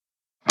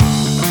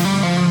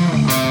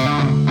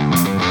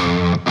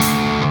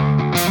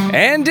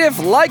And if,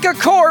 like a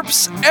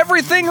corpse,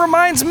 everything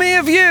reminds me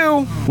of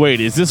you. Wait,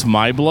 is this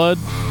my blood?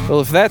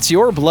 Well, if that's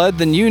your blood,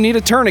 then you need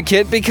a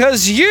tourniquet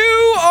because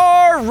you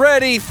are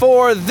ready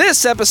for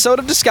this episode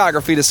of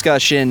Discography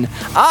Discussion.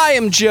 I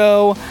am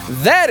Joe,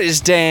 that is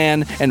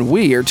Dan, and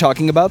we are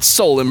talking about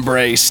Soul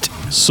Embraced.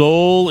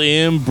 Soul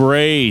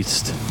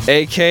Embraced.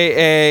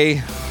 AKA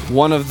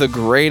one of the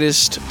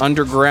greatest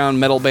underground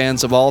metal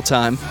bands of all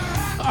time.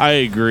 I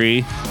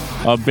agree.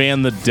 A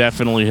band that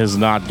definitely has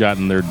not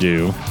gotten their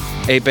due.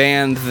 A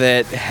band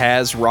that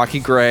has Rocky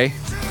Gray,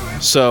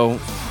 so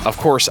of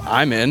course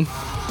I'm in.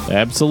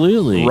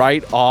 Absolutely.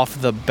 Right off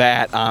the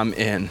bat, I'm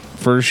in.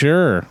 For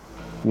sure.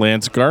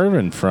 Lance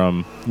Garvin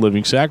from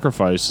Living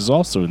Sacrifice is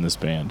also in this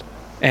band.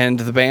 And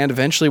the band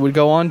eventually would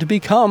go on to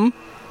become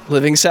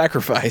Living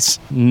Sacrifice.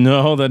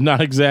 No, not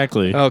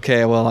exactly.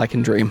 Okay, well, I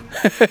can dream.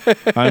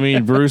 I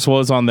mean, Bruce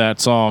was on that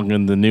song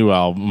in the new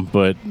album,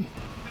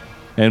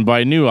 and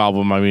by new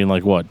album, I mean,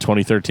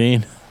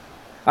 2013?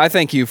 I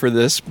thank you for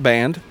this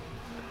band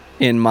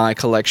in my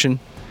collection.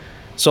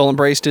 Soul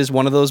Embraced is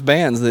one of those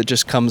bands that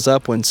just comes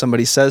up when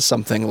somebody says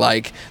something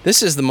like,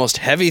 this is the most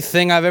heavy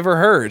thing I've ever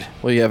heard.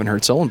 Well, you haven't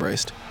heard Soul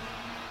Embraced.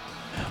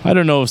 I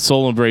don't know if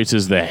Soul Embraced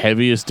is the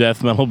heaviest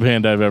death metal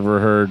band I've ever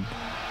heard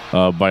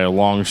by a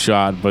long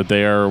shot, but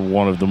they are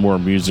one of the more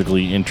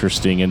musically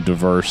interesting and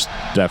diverse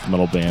death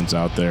metal bands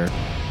out there.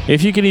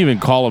 If you can even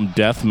call them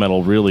death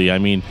metal, really. I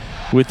mean,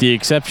 with the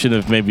exception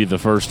of maybe the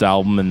first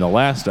album and the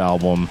last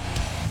album,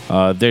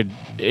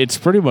 it's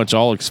pretty much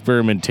all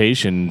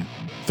experimentation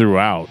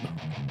throughout.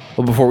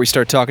 Well, before we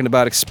start talking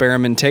about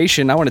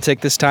experimentation, I want to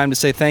take this time to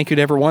say thank you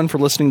to everyone for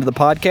listening to the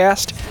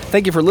podcast.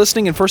 Thank you for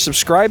listening and for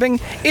subscribing.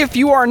 If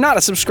you are not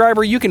a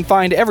subscriber, you can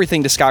find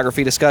everything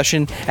Discography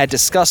Discussion at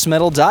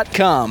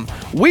DiscussMetal.com.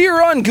 We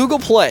are on Google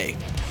Play,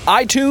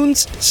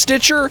 iTunes,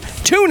 Stitcher,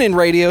 TuneIn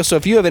Radio, so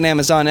if you have an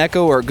Amazon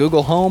Echo or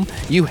Google Home,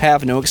 you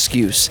have no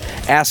excuse.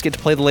 Ask it to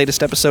play the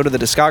latest episode of the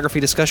Discography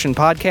Discussion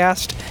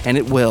podcast, and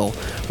it will.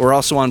 We're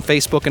also on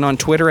Facebook and on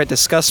Twitter at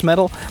Discuss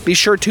Metal. Be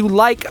sure to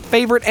like,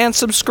 favorite, and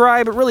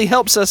subscribe. It really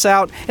helps us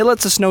out. It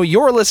lets us know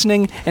you're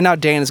listening, and now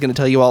Dan is going to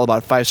tell you all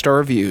about 5-star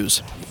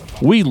reviews.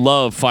 We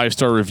love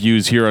 5-star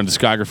reviews here on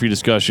Discography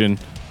Discussion,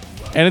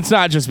 and it's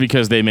not just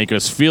because they make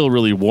us feel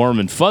really warm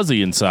and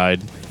fuzzy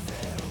inside.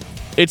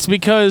 It's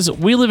because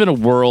we live in a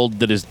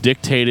world that is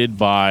dictated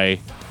by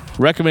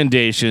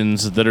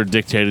recommendations that are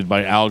dictated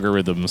by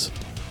algorithms.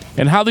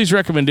 And how these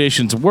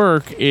recommendations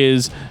work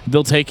is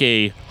they'll take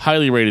a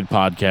highly rated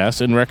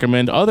podcast and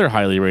recommend other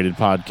highly rated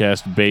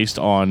podcasts based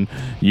on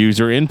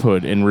user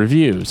input and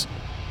reviews.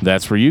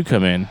 That's where you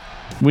come in.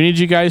 We need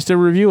you guys to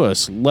review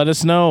us. Let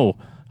us know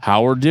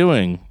how we're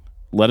doing.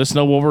 Let us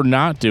know what we're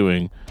not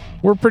doing.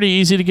 We're pretty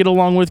easy to get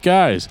along with,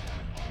 guys.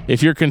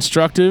 If you're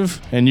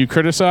constructive and you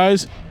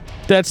criticize,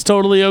 that's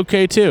totally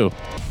okay too.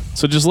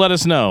 So just let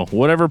us know.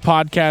 Whatever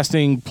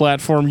podcasting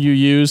platform you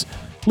use,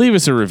 leave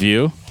us a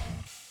review.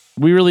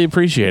 We really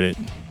appreciate it.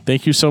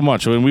 Thank you so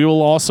much. And we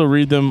will also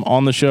read them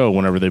on the show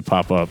whenever they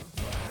pop up.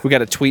 We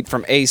got a tweet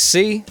from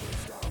AC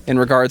in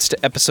regards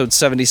to episode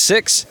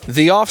 76,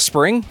 The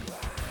Offspring.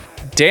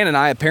 Dan and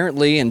I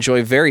apparently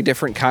enjoy very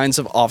different kinds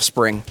of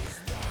Offspring.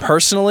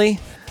 Personally,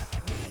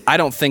 I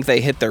don't think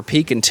they hit their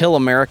peak until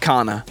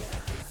Americana.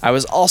 I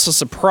was also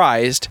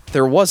surprised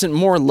there wasn't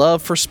more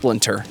love for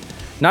Splinter.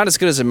 Not as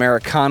good as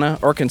Americana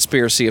or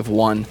Conspiracy of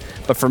One,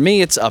 but for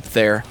me it's up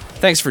there.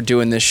 Thanks for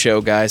doing this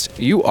show, guys.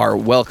 You are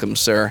welcome,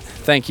 sir.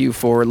 Thank you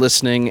for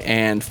listening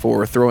and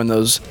for throwing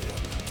those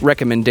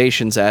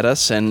recommendations at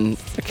us and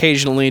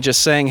occasionally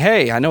just saying,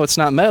 hey, I know it's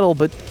not metal,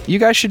 but you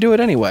guys should do it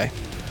anyway.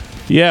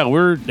 Yeah,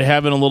 we're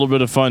having a little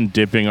bit of fun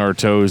dipping our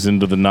toes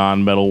into the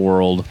non-metal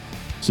world,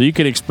 so you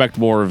can expect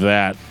more of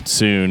that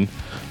soon.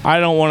 I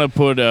don't want to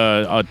put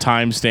a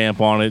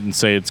timestamp on it and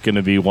say it's going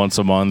to be once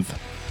a month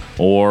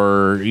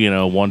or,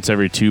 once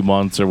every 2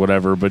 months or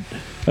whatever, but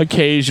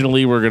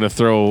occasionally we're going to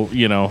throw,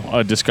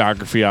 a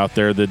discography out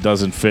there that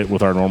doesn't fit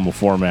with our normal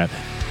format.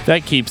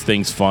 That keeps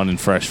things fun and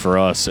fresh for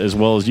us as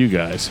well as you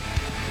guys.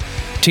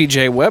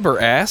 TJ Weber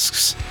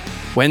asks,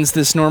 when's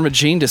this Norma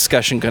Jean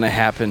discussion going to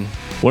happen?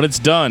 When it's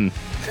done.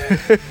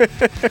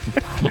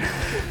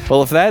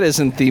 Well, if that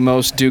isn't the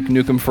most Duke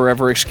Nukem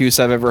Forever excuse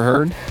I've ever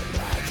heard.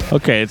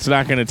 Okay, it's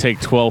not going to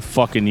take 12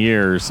 fucking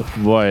years,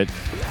 but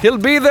he'll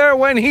be there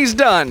when he's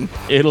done.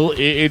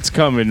 It's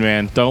coming,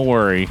 man. Don't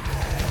worry.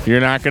 You're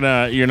not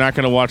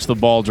gonna watch the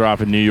ball drop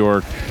in New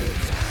York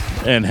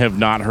and have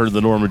not heard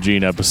the Norma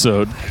Jean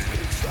episode.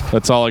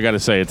 That's all I got to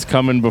say. It's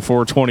coming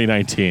before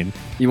 2019.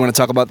 You want to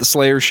talk about the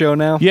Slayer show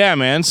now? Yeah,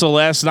 man. So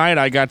last night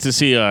I got to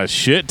see a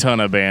shit ton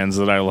of bands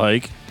that I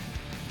like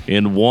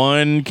in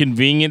one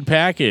convenient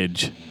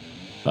package.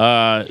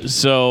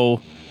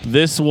 So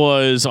this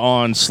was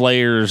on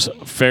Slayer's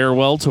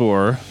farewell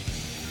tour.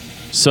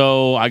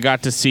 So I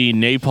got to see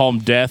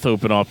Napalm Death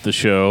open up the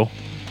show,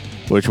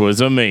 which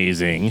was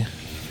amazing.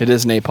 It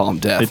is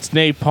Napalm Death. It's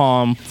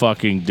Napalm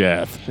fucking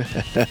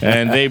Death.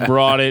 And they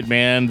brought it,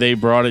 man. They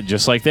brought it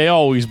just like they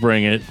always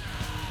bring it.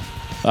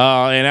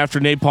 And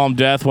after Napalm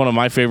Death, one of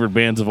my favorite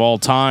bands of all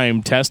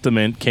time,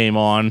 Testament, came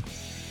on.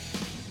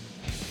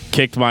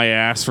 kicked my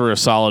ass for a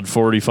solid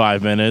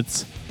 45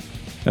 minutes,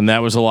 and that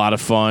was a lot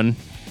of fun.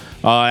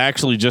 I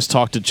actually just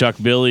talked to Chuck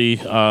Billy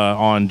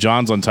on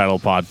John's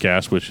Untitled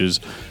podcast, which is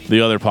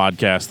the other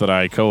podcast that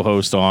I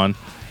co-host on,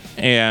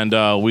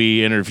 and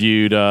we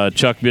interviewed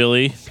Chuck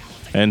Billy,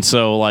 and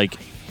so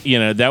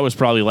that was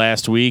probably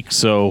last week,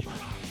 so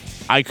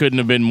I couldn't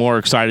have been more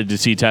excited to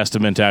see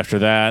Testament after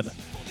that.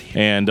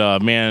 And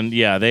man,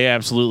 yeah, they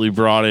absolutely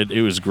brought it.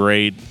 It was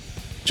great.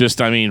 Just,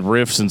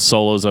 riffs and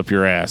solos up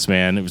your ass,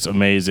 man. It was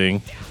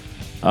amazing.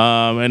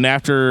 And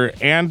after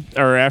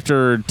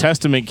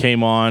Testament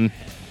came on,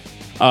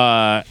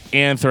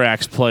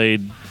 Anthrax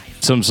played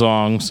some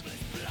songs,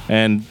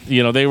 and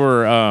they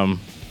were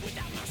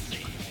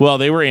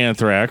they were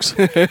Anthrax.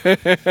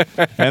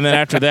 And then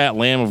after that,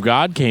 Lamb of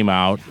God came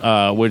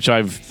out, which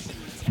I've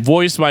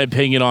voiced my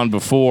opinion on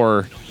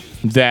before,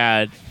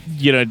 that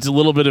it's a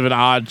little bit of an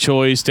odd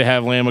choice to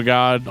have Lamb of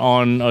God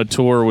on a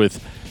tour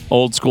with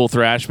old school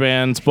thrash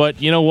bands,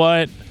 but you know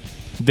what?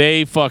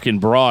 They fucking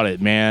brought it,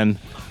 man.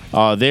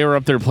 They were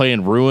up there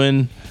playing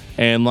Ruin,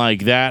 and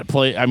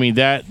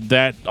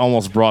that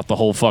almost brought the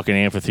whole fucking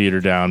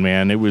amphitheater down,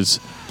 man. It was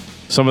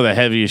some of the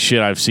heaviest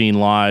shit I've seen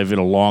live in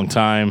a long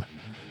time.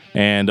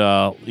 And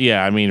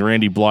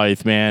Randy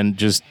Blythe, man,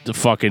 just a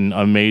fucking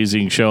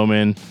amazing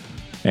showman,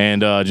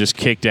 and just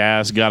kicked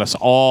ass, got us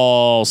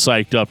all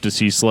psyched up to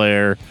see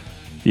Slayer.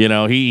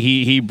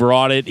 He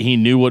brought it. He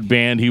knew what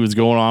band he was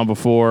going on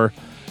before,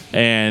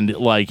 and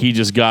he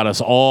just got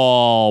us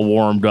all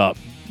warmed up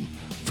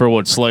for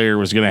what Slayer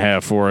was going to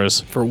have for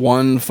us. For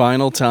one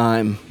final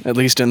time, at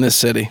least in this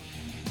city.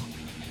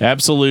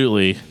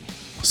 Absolutely.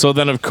 So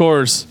then, of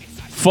course,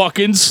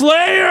 fucking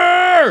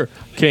Slayer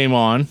came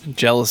on.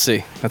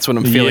 Jealousy. That's what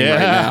I'm feeling right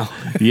now.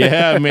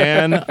 Yeah,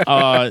 man.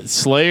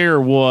 Slayer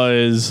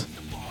was...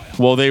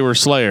 Well, they were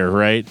Slayer,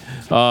 right?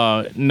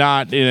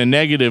 Not in a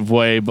negative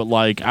way, but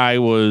I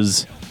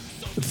was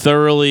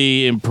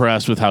thoroughly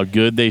impressed with how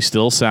good they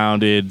still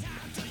sounded.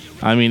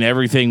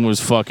 Everything was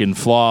fucking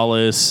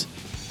flawless.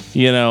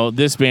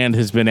 This band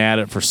has been at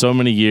it for so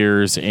many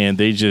years, and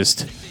they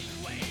just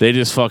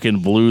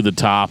fucking blew the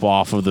top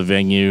off of the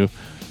venue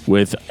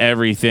with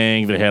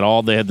everything. They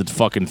had the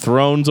fucking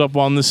thrones up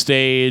on the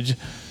stage.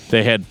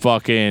 They had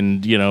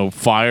fucking,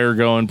 fire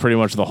going pretty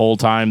much the whole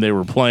time they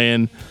were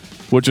playing,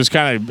 which was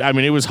kind of,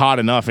 it was hot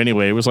enough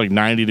anyway. It was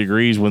 90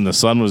 degrees when the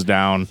sun was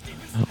down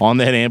on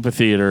that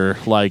amphitheater.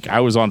 I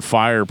was on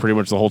fire pretty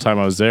much the whole time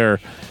I was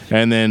there.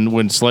 And then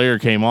when Slayer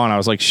came on, I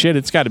was like, shit,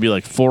 it's got to be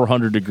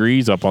 400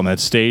 degrees up on that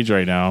stage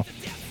right now.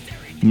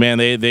 Man,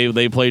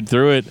 they played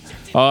through it.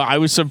 I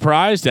was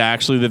surprised,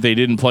 actually, that they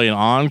didn't play an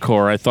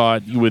encore. I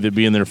thought with it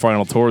being their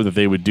final tour that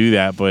they would do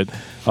that. But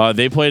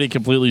they played it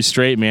completely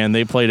straight, man.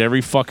 They played every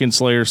fucking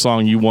Slayer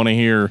song you want to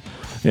hear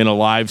in a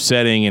live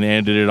setting, and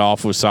ended it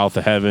off with South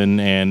of Heaven,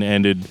 and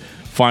ended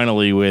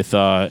finally with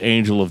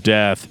Angel of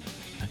Death.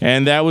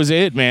 And that was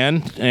it,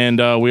 man.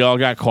 And we all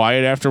got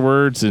quiet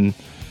afterwards and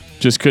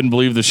just couldn't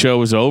believe the show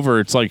was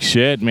over. It's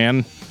shit,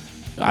 man.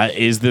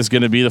 Is this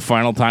going to be the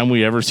final time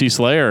we ever see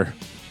Slayer?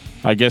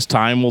 I guess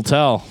time will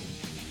tell.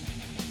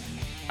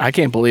 I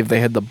can't believe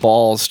they had the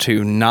balls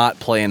to not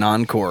play an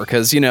encore,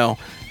 because,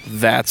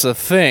 that's a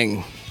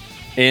thing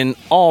in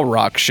all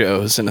rock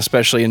shows, and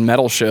especially in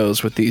metal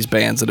shows with these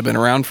bands that have been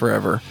around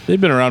forever. They've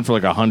been around for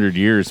 100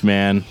 years,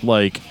 man.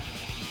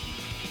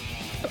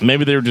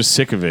 Maybe they were just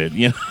sick of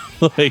it,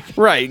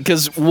 Right,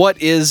 because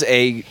what is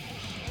a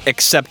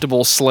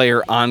acceptable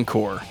Slayer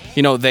encore?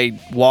 They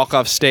walk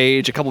off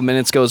stage, a couple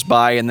minutes goes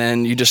by, and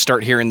then you just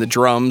start hearing the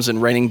drums,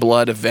 and Raining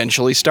Blood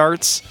eventually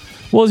starts.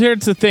 Well,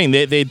 here's the thing.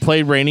 They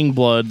played Raining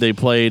Blood. They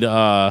played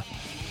War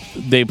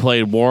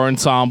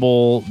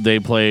Ensemble. They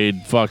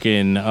played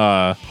fucking...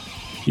 South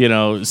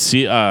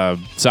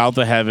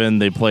of Heaven.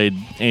 They played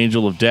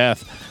Angel of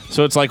Death.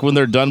 So it's when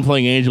they're done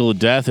playing Angel of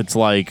Death, it's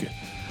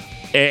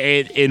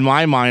in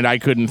my mind, I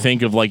couldn't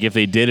think of if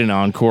they did an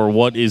encore,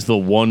 what is the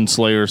one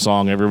Slayer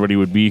song everybody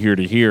would be here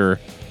to hear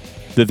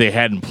that they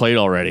hadn't played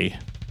already.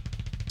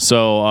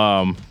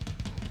 So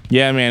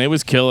yeah, man, it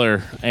was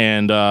killer,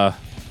 and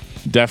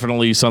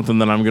definitely something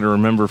that I'm gonna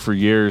remember for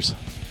years.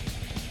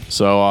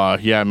 So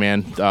yeah,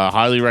 man,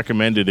 highly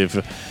recommended. If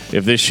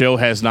this show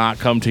has not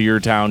come to your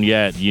town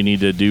yet, you need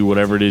to do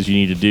whatever it is you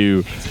need to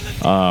do.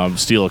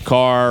 Steal a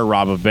car,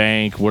 rob a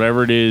bank,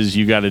 whatever it is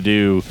you got to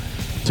do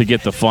to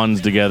get the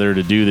funds together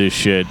to do this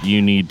shit.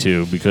 You need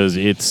to, because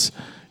it's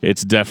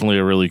definitely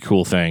a really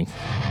cool thing.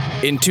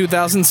 In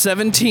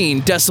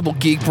 2017, Decibel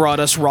Geek brought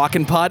us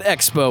Rockin' Pod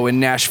Expo in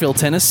Nashville,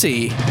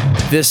 Tennessee.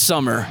 This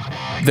summer,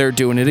 they're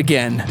doing it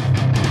again.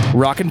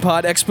 Rockin'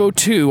 Pod Expo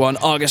 2 on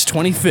August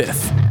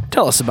 25th.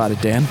 Tell us about it,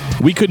 Dan.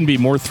 We couldn't be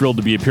more thrilled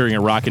to be appearing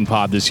at Rockin'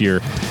 Pod this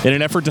year. In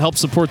an effort to help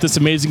support this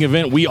amazing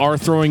event, we are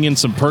throwing in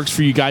some perks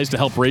for you guys to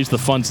help raise the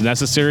funds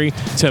necessary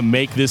to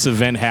make this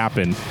event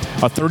happen.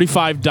 A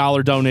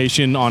 $35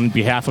 donation on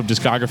behalf of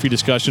Discography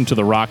Discussion to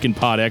the Rockin'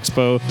 Pod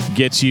Expo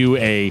gets you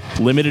a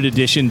limited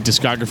edition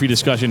Discography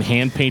Discussion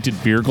hand-painted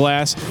beer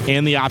glass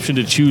and the option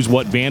to choose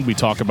what band we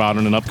talk about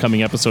in an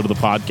upcoming episode of the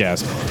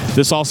podcast.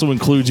 This also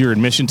includes your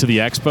admission to the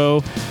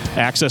expo,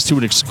 access to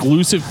an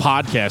exclusive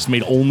podcast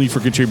made only for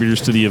contributors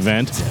to the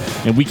event,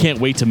 and we can't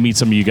wait to meet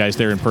some of you guys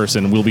there in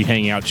person. We'll be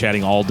hanging out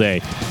chatting all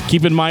day.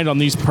 Keep in mind on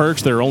these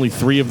perks, there are only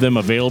 3 of them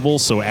available,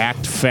 so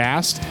act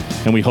fast,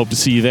 and we hope to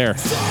see you there.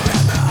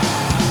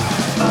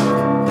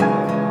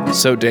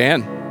 So,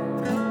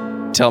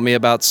 Dan, tell me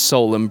about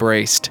Soul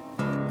Embraced.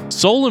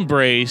 Soul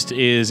Embraced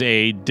is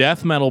a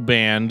death metal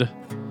band.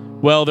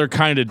 Well, they're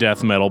kind of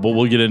death metal, but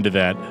we'll get into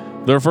that.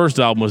 Their first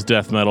album was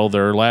death metal.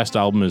 Their last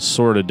album is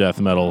sort of death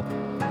metal,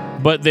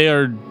 but they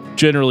are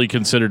generally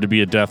considered to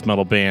be a death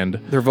metal band.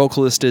 Their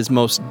vocalist is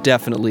most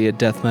definitely a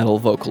death metal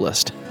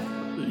vocalist.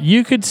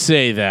 You could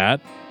say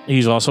that.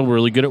 He's also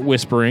really good at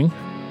whispering.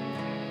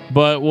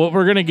 But what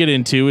we're going to get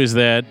into is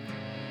that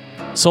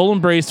Soul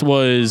Embraced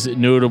was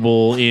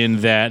notable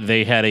in that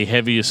they had a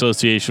heavy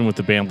association with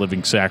the band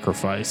Living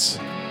Sacrifice.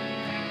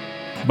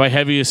 By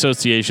heavy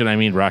association, I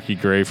mean Rocky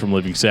Gray from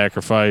Living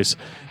Sacrifice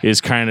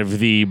is kind of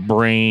the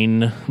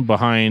brain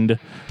behind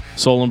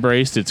Soul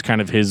Embraced. It's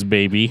kind of his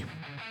baby.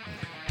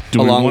 Do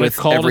Along we want with to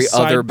call every it a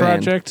side other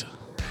band. project?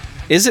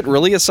 Is it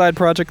really a side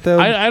project, though?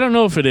 I don't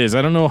know if it is.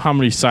 I don't know how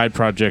many side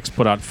projects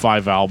put out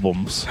 5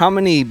 albums. How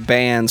many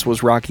bands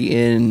was Rocky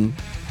in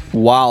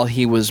while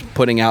he was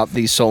putting out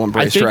these Soul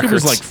Embraced records? I think it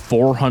was like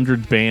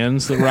 400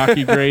 bands that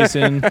Rocky Gray's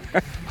in.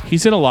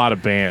 He's in a lot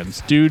of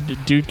bands.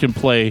 Dude can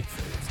play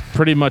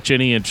pretty much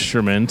any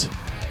instrument,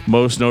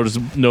 most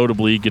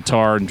notably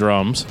guitar and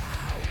drums.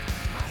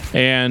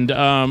 And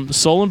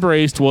Soul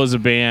Embraced was a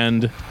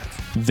band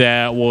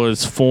that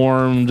was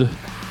formed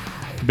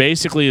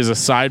basically as a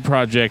side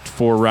project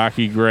for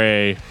Rocky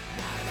Gray.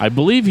 I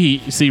believe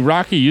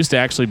Rocky used to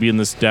actually be in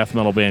this death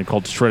metal band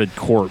called Shredded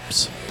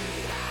Corpse.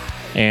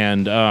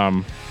 And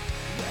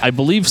I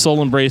believe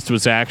Soul Embraced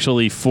was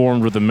actually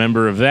formed with a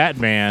member of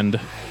that band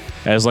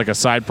as like a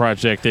side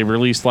project. They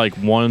released like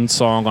 1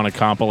 song on a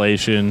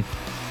compilation,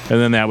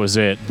 and then that was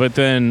it. But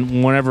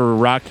then whenever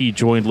Rocky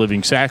joined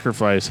Living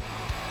Sacrifice,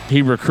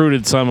 he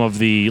recruited some of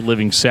the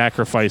Living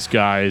Sacrifice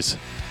guys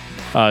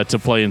to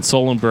play in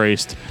Soul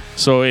Embraced,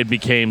 so it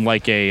became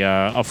like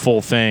a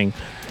full thing.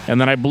 And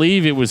then I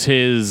believe it was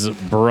his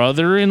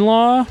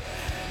brother-in-law,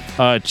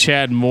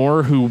 Chad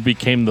Moore, who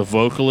became the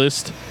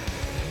vocalist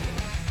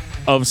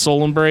of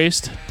Soul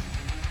Embraced.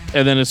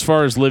 And then as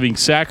far as Living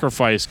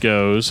Sacrifice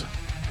goes,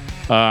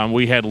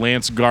 we had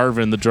Lance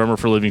Garvin, the drummer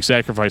for Living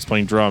Sacrifice,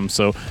 playing drums.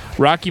 So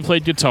Rocky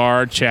played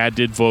guitar, Chad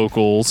did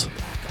vocals,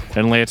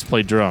 and Lance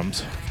played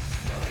drums.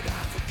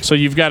 So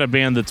you've got a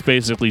band that's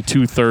basically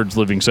 2/3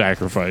 Living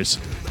Sacrifice.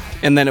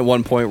 And then at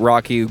one point,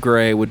 Rocky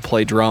Gray would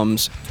play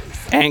drums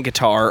and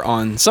guitar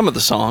on some of the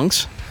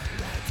songs,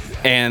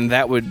 and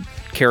that would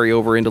carry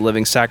over into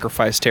Living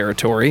Sacrifice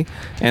territory.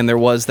 And there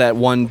was that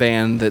one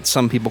band that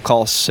some people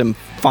call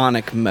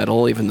symphonic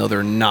metal, even though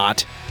they're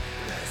not.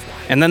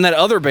 And then that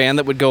other band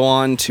that would go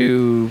on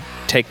to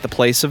take the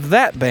place of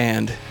that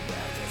band.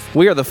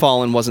 We Are the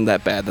Fallen wasn't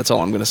that bad, that's all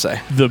I'm going to say.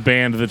 The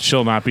band that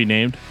shall not be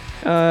named?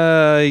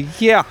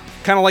 Yeah.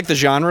 Kind of like the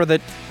genre that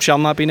shall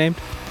not be named.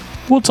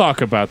 We'll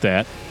talk about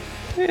that.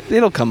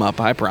 It'll come up,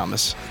 I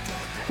promise.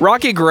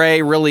 Rocky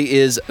Gray really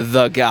is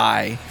the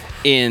guy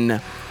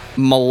in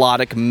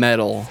melodic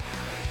metal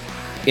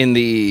in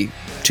the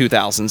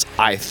 2000s,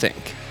 I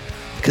think.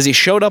 Because he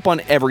showed up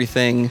on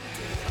everything,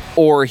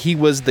 or he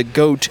was the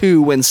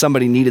go-to when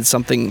somebody needed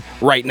something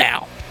right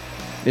now.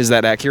 Is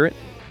that accurate?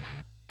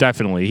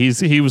 Definitely.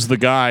 He was the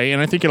guy, and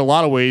I think in a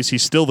lot of ways,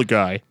 he's still the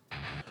guy.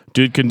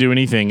 Dude can do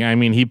anything. I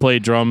mean, he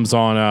played drums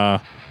on,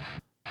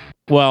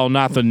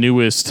 not the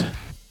newest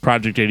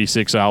Project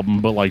 86 album,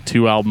 but like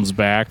 2 albums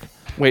back.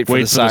 Wait for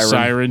the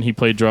Siren. He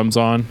played drums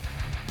on.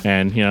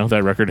 And,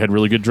 that record had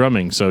really good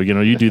drumming. So,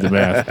 you do the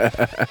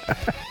math.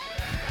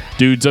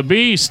 Dude's a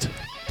beast.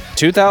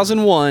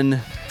 2001,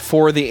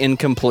 For the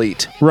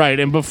Incomplete. Right.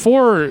 And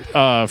before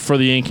For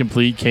the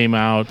Incomplete came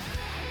out,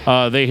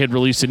 they had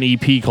released an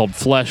EP called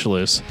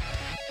Fleshless.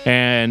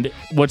 And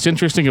what's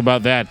interesting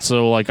about that,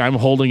 so like I'm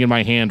holding in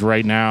my hand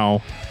right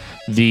now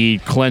the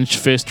Clenched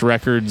Fist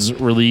Records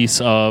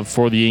release of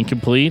For the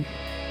Incomplete,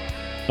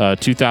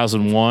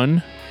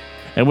 2001.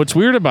 And what's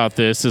weird about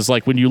this is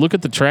like when you look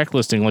at the track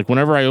listing, like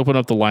whenever I open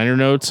up the liner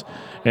notes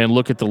and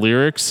look at the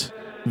lyrics,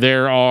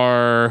 there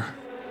are,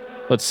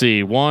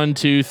 1,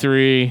 2,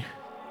 3,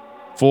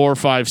 4,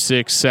 5,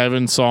 6,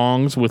 7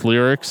 songs with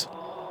lyrics.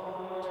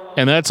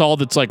 And that's all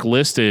that's like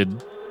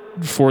listed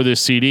for this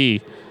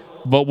CD.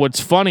 But what's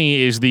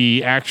funny is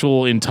the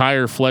actual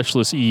entire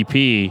Fleshless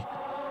EP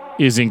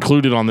is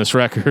included on this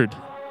record.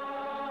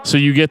 So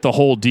you get the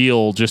whole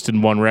deal just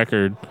in one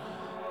record.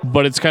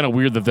 But it's kind of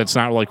weird that that's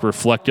not like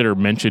reflected or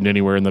mentioned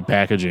anywhere in the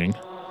packaging.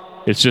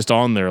 It's just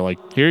on there. Like,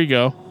 here you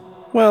go.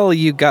 Well,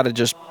 you got to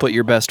just put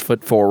your best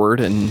foot forward,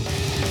 and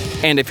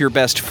if your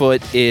best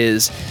foot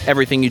is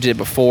everything you did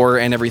before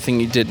and everything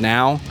you did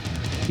now,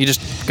 you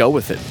just go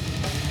with it.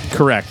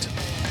 Correct.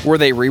 Were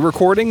they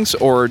re-recordings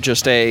or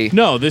just a...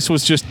 No, this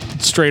was just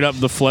straight up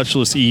the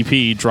Fletchless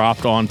EP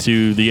dropped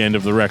onto the end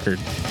of the record.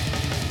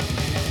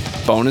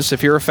 Bonus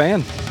if you're a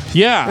fan.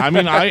 Yeah, I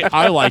mean,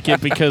 I like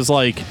it because,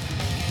 like,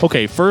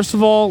 okay, first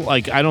of all,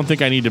 like, I don't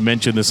think I need to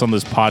mention this on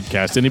this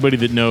podcast. Anybody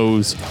that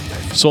knows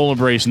Soul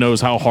Embrace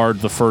knows how hard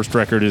the first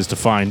record is to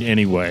find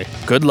anyway.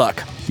 Good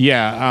luck.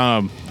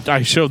 Yeah,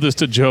 I showed this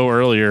to Joe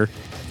earlier,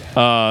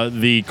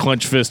 the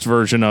Clench Fist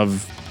version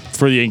of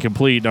For the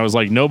Incomplete, and I was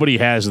like, nobody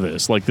has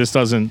this. Like, this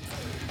doesn't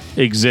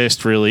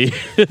exist really,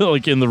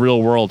 like in the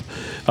real world.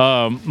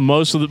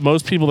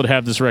 Most people that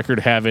have this record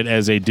have it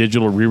as a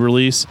digital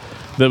re-release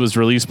that was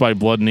released by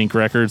Blood and Ink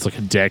Records like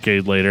a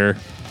decade later.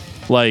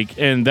 Like,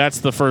 and that's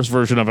the first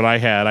version of it I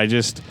had.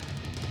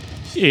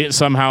 It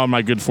somehow in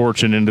my good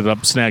fortune ended up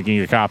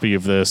snagging a copy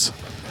of this,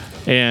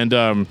 and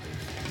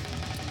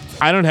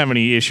I don't have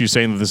any issue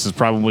saying that this is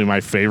probably my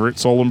favorite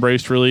Soul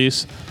Embraced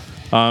release.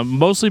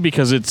 Mostly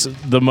because it's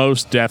the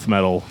most death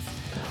metal.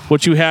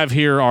 What you have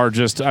here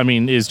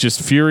is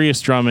just furious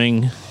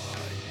drumming,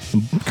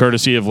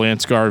 courtesy of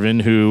Lance Garvin,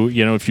 who,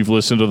 you know, if you've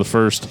listened to the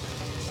first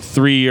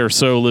 3 or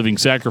so Living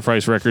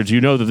Sacrifice records, you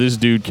know that this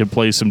dude can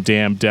play some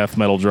damn death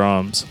metal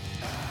drums.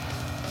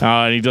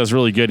 And he does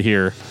really good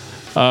here.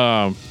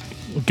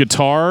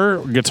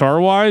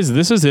 Guitar-wise,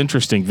 this is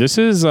interesting. This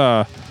is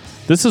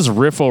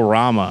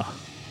Riff-O-Rama.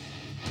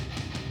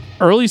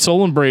 Early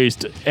Soul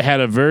Embraced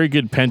had a very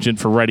good penchant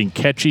for writing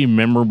catchy,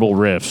 memorable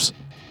riffs.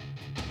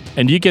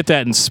 And you get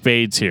that in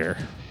spades here.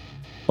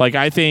 Like,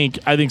 I think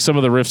some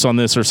of the riffs on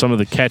this are some of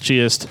the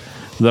catchiest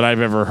that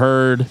I've ever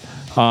heard.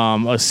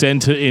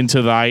 Ascend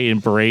Into Thy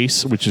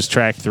Embrace, which is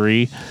track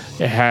 3,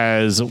 it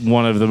has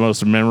one of the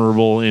most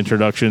memorable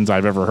introductions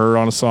I've ever heard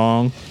on a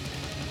song.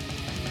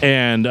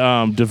 And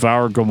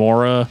Devour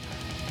Gomorrah,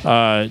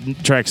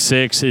 track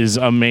 6 is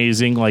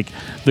amazing. Like,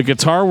 the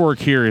guitar work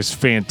here is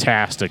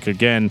fantastic.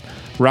 Again,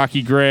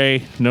 Rocky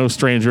Gray, no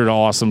stranger to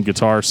awesome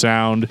guitar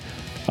sound,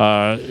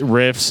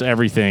 riffs,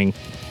 everything.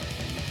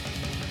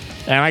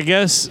 And I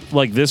guess,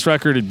 like, this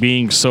record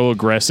being so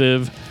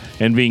aggressive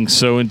and being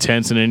so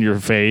intense and in your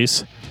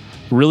face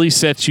really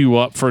sets you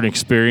up for an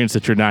experience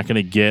that you're not going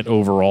to get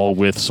overall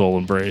with Soul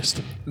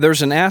Embraced.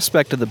 There's an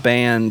aspect of the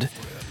band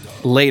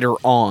later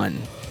on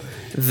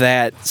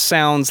that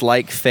sounds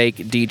like fake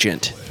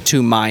Degent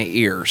to my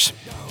ears.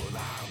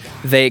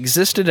 They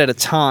existed at a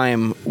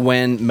time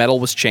when metal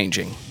was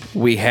changing.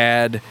 We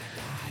had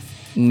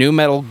nu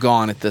metal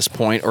gone at this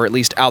point, or at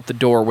least out the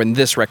door when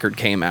this record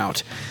came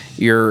out.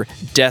 Your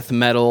death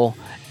metal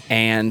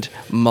and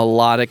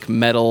melodic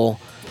metal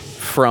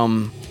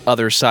from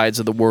other sides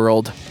of the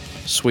world,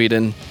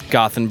 Sweden,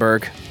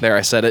 Gothenburg, there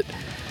I said it,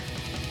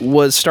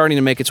 was starting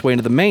to make its way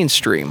into the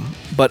mainstream.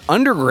 But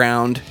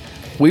underground,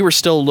 we were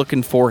still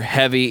looking for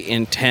heavy,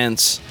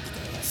 intense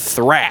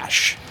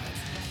thrash.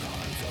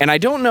 And I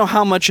don't know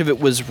how much of it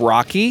was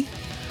rocky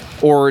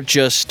or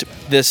just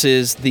this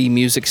is the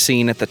music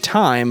scene at the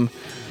time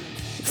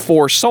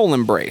for Soul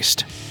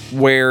Embraced,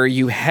 where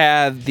you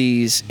had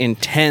these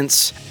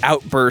intense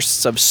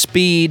outbursts of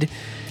speed,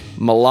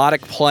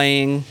 melodic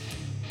playing,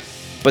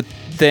 but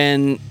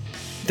then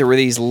there were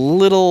these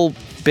little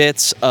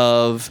bits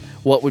of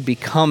what would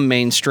become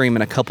mainstream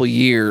in a couple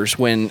years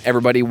when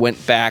everybody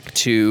went back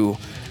to,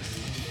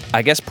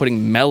 I guess,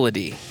 putting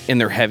melody in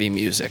their heavy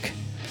music.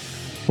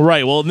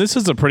 Right, well, and this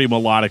is a pretty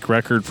melodic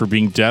record for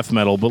being death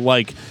metal, but,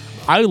 like,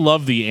 I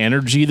love the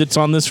energy that's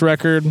on this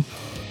record.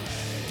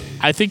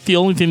 I think the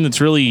only thing that's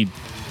really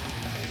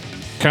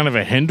kind of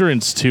a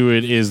hindrance to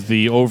it is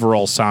the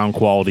overall sound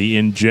quality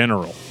in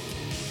general.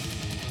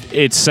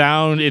 It's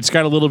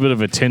got a little bit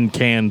of a tin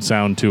can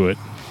sound to it.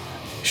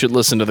 You should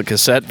listen to the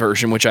cassette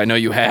version, which I know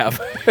you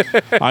have.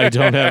 I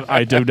do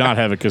not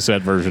have a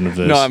cassette version of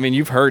this. No, I mean,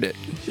 you've heard it.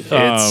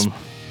 It's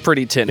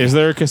pretty tinny. Is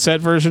there a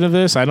cassette version of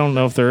this? I don't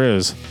know if there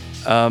is.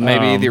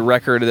 Maybe the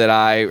record that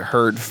I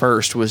heard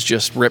first was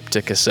just ripped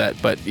to cassette,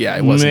 but yeah,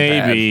 it wasn't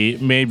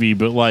bad. Maybe,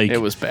 but like...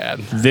 It was bad.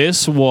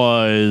 This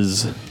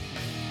was...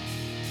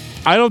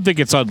 I don't think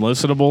it's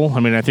unlistenable.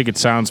 I mean, I think it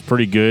sounds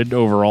pretty good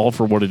overall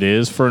for what it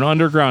is. For an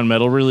underground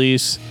metal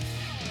release,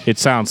 it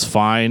sounds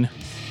fine.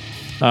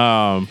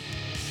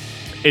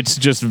 It's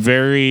just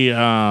very,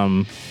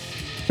 like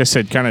I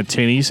said, kind of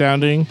tinny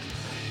sounding,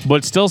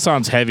 but still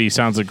sounds heavy,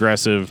 sounds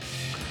aggressive.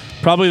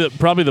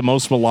 Probably the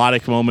most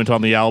melodic moment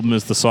on the album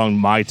is the song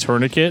 "My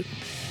Tourniquet,"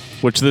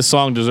 which this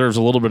song deserves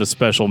a little bit of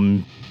special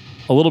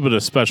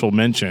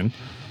mention.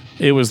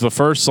 It was the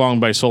first song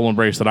by Soul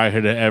Embrace that I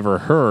had ever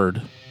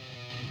heard,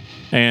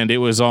 and it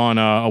was on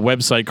a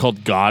website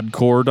called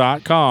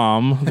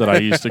Godcore.com that I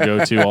used to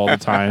go to all the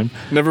time.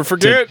 Never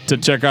forget to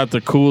check out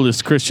the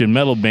coolest Christian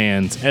metal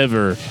bands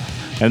ever.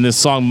 And this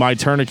song "My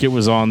Tourniquet"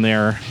 was on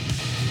there.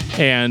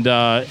 And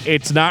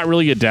it's not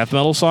really a death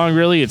metal song,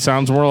 really. It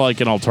sounds more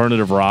like an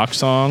alternative rock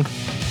song.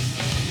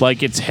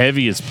 Like, it's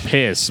heavy as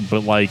piss,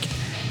 but, like,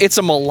 It's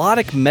a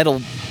melodic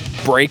metal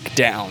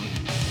breakdown.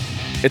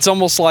 It's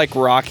almost like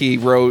Rocky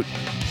wrote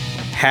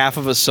half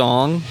of a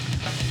song,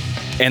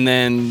 and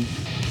then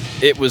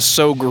it was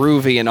so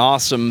groovy and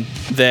awesome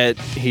that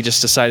he just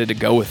decided to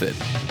go with it.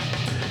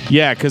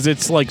 Yeah, because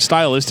it's like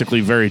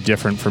stylistically very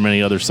different from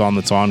any other song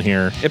that's on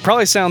here. It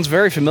probably sounds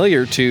very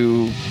familiar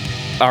to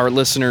our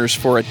listeners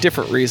for a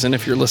different reason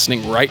if you're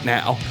listening right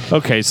now.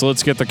 Okay, so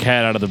let's get the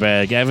cat out of the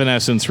bag.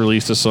 Evanescence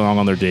released a song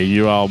on their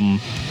debut album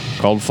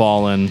called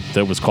Fallen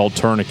that was called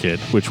Tourniquet,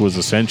 which was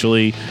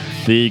essentially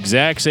the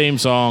exact same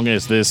song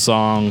as this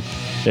song,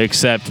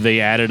 except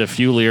they added a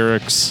few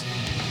lyrics,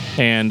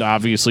 and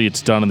obviously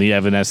it's done in the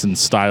Evanescence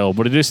style,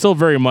 but it is still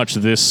very much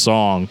this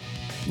song.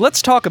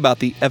 Let's talk about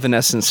the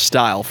Evanescence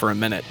style for a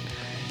minute.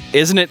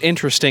 Isn't it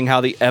interesting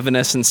how the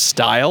Evanescence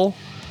style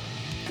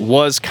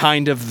was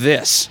kind of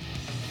this?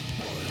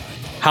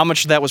 How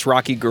much of that was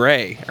Rocky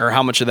Gray, or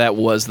how much of that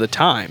was the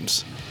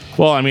Times?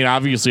 Well, I mean,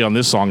 obviously on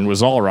this song it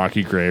was all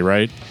Rocky Gray,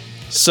 right?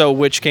 So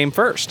which came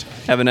first,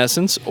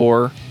 Evanescence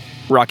or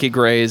Rocky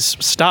Gray's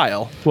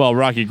style? Well,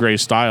 Rocky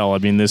Gray's style, I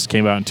mean, this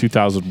came out in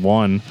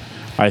 2001.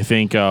 I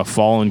think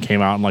Fallen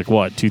came out in, like,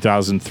 what,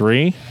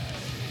 2003?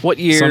 What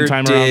year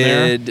Sometime around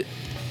there? did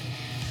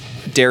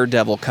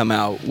Daredevil come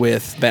out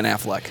with Ben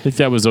Affleck? I think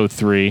that was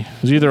 03. It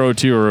was either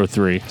 02 or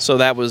 03. So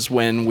that was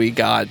when we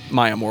got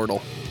My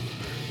Immortal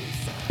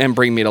and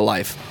Bring Me to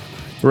Life.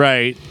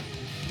 Right.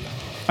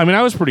 I mean,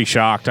 I was pretty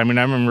shocked. I mean,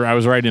 I remember I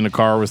was riding in a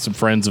car with some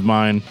friends of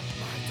mine,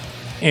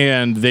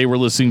 and they were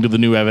listening to the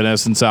new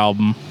Evanescence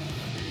album,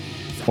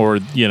 or,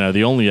 you know,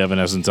 the only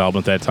Evanescence album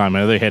at that time.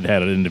 I know they had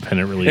an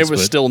independent release. It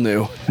was still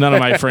new. None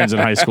of my friends in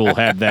high school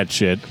had that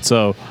shit.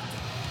 So,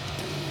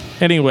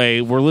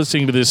 anyway, we're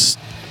listening to this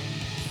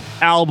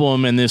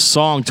album, and this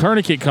song,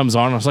 Tourniquet, comes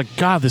on. And I was like,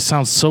 God, this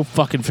sounds so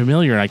fucking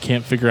familiar, and I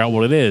can't figure out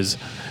what it is.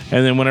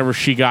 And then whenever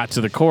she got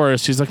to the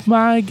chorus, she's like,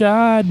 my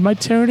God, my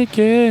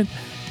tourniquet.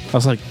 I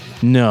was like,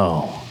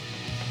 no,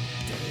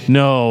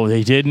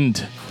 they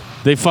didn't.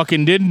 They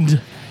fucking didn't.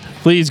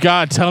 Please,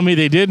 God, tell me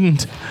they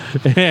didn't.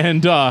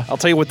 And I'll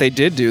tell you what they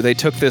did do. They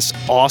took this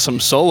awesome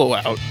solo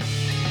out.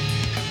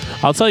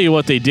 I'll tell you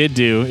what they did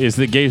do is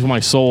they gave my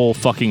soul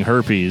fucking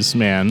herpes,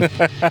 man.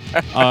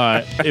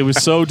 It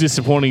was so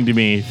disappointing to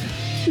me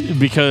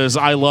because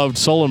I loved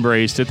Soul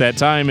Embraced at that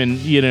time, and,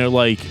 you know,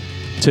 like,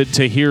 to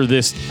hear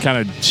this kind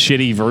of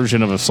shitty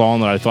version of a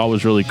song that I thought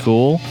was really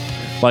cool,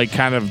 like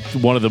kind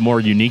of one of the more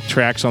unique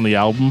tracks on the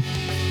album,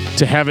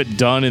 to have it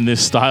done in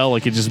this style,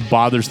 like, it just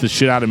bothers the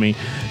shit out of me.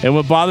 And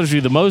what bothers me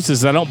the most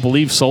is I don't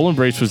believe Soul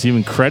Embrace was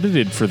even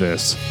credited for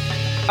this.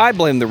 I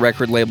blame the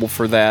record label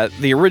for that.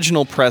 The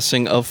original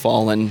pressing of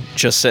Fallen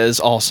just says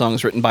all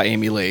songs written by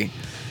Amy Lee.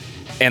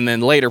 And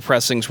then later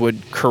pressings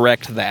would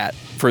correct that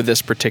for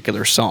this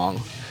particular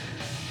song.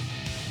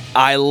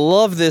 I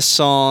love this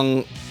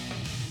song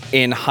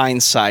in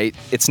hindsight.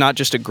 It's not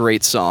just a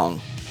great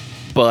song,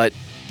 but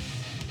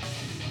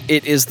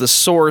it is the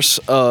source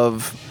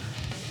of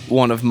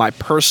one of my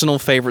personal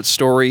favorite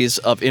stories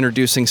of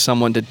introducing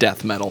someone to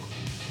death metal.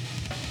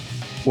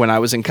 When I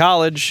was in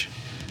college,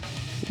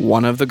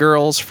 one of the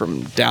girls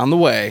from down the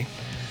way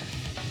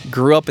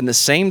grew up in the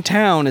same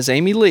town as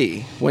Amy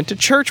Lee, went to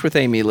church with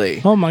Amy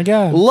Lee. Oh my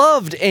God.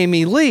 Loved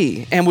Amy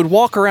Lee, and would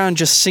walk around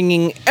just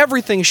singing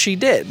everything she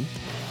did.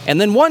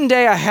 And then one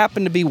day I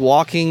happened to be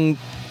walking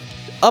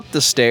up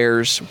the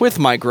stairs with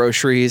my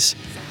groceries,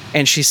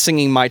 and she's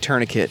singing My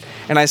Tourniquet.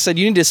 And I said,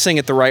 you need to sing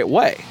it the right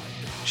way.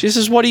 She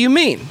says, what do you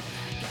mean?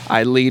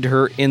 I lead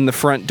her in the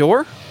front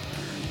door.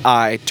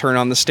 I turn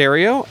on the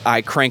stereo.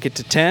 I crank it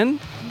to 10.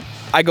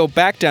 I go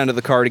back down to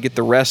the car to get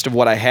the rest of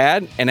what I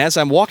had. And as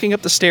I'm walking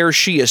up the stairs,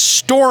 she is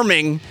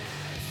storming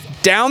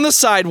down the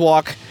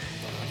sidewalk,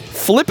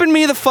 flipping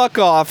me the fuck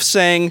off,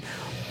 saying,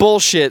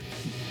 bullshit,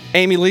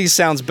 Amy Lee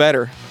sounds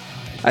better.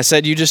 I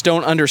said, you just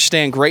don't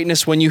understand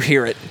greatness when you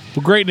hear it.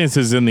 Well, greatness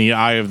is in the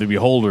eye of the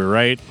beholder,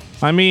 right?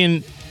 I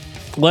mean,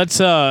 let's,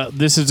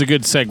 this is a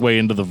good segue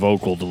into the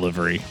vocal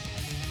delivery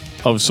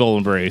of Soul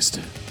Embraced.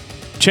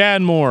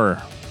 Chad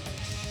Moore,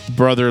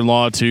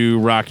 brother-in-law to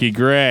Rocky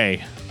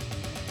Gray.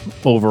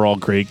 Overall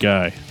great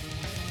guy.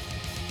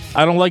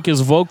 I don't like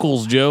his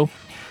vocals, Joe.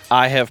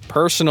 I have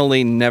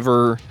personally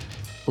never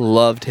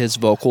loved his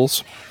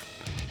vocals,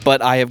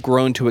 but I have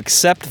grown to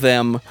accept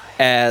them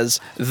as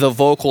the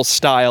vocal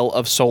style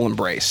of Soul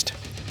Embraced.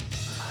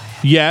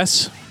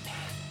 Yes.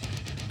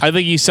 I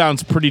think he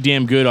sounds pretty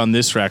damn good on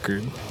this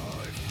record.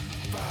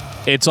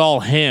 It's all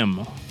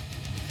him.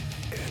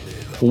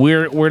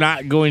 We're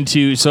not going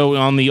to... So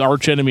on the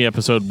Arch Enemy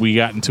episode, we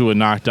got into a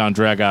knockdown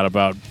drag-out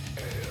about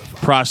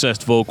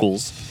processed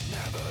vocals.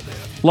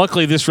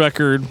 Luckily, this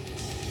record,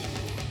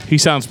 he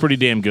sounds pretty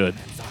damn good.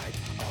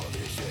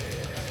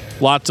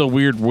 Lots of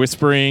weird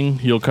whispering.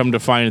 You'll come to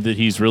find that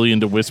he's really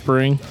into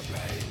whispering.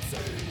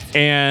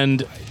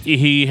 And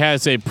he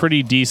has a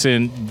pretty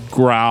decent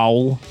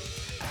growl,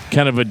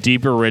 kind of a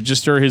deeper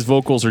register. His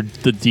vocals are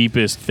the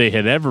deepest they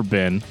had ever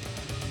been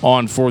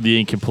on For the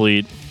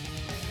Incomplete.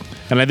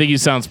 And I think he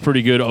sounds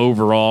pretty good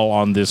overall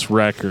on this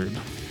record.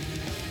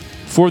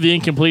 For the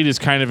Incomplete is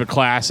kind of a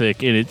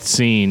classic in its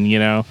scene, you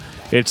know.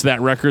 It's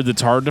that record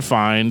that's hard to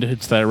find.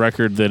 It's that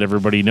record that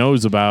everybody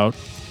knows about.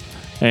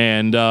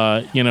 And,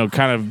 you know,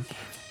 kind of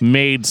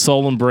made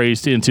Soul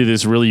Embraced into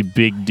this really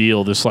big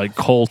deal, this like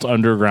cult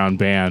underground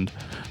band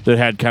that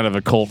had kind of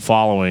a cult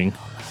following.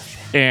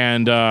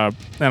 And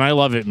I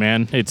love it,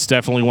 man. It's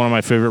definitely one of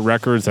my favorite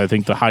records. I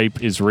think the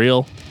hype is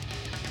real.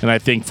 And I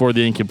think For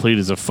the Incomplete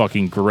is a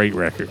fucking great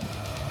record.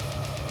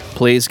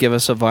 Please give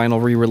us a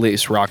vinyl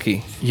re-release,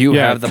 Rocky. You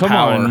have the power.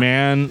 Come on,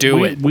 man.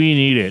 Do it. We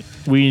need it.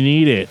 We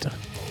need it.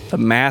 The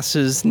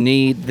masses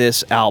need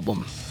this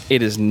album.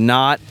 It is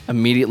not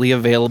immediately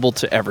available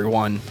to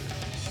everyone.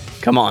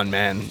 Come on,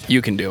 man.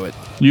 You can do it.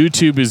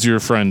 YouTube is your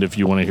friend if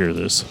you want to hear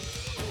this.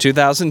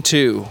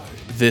 2002.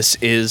 This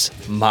is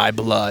My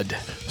Blood.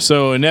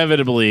 So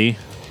inevitably,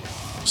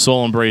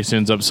 Soul Embrace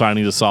ends up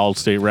signing to Solid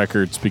State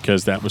Records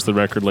because that was the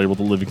record label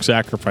the Living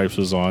Sacrifice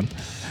was on.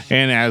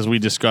 And as we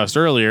discussed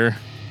earlier,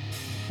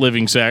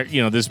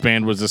 this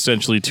band was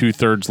essentially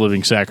 2/3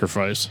 Living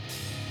Sacrifice.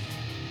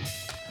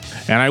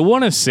 And I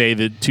want to say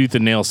that Tooth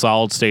and Nail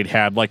Solid State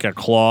had like a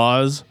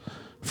clause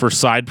for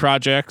side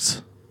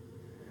projects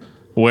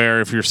where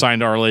if you're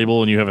signed to our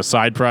label and you have a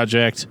side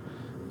project,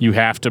 you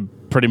have to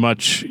pretty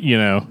much, you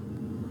know,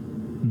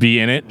 be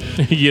in it.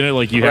 You know,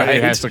 like it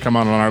has to come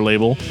out on our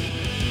label.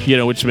 You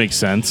know, which makes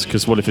sense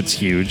because what if it's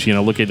huge? You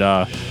know, look at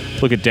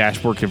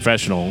Dashboard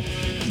Confessional,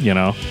 you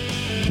know,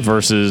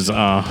 versus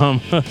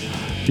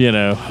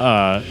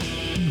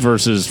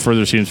versus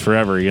Further Seems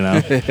Forever, you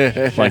know.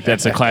 Like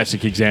that's a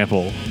classic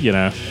example, you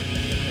know.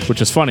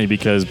 Which is funny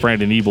because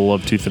Brandon Ebel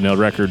of Tooth and Nail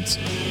Records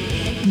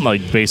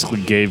like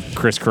basically gave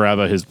Chris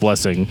Carava his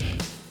blessing,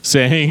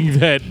 saying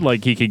that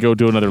like he could go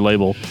do another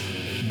label.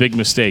 Big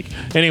mistake.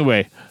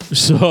 Anyway,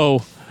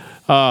 so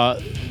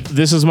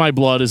This Is My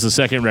Blood is the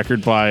second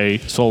record by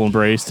Soul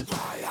Embraced.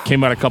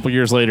 Came out a couple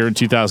years later in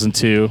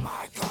 2002.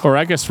 Or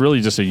I guess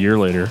really just a year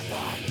later.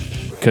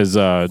 Because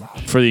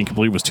For the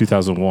Incomplete was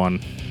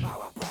 2001.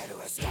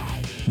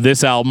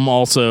 This album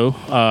also,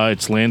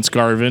 it's Lance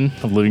Garvin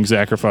of Living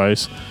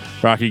Sacrifice,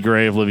 Rocky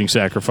Gray of Living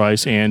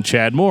Sacrifice, and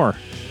Chad Moore.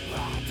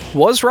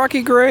 Was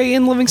Rocky Gray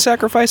in Living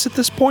Sacrifice at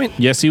this point?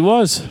 Yes, he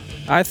was.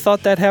 I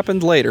thought that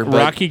happened later. But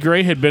Rocky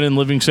Gray had been in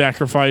Living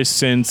Sacrifice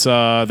since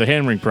the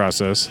Handring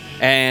Process.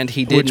 And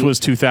he didn't. Which was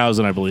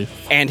 2000, I believe.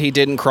 And he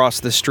didn't cross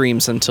the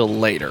streams until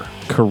later.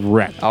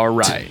 Correct. All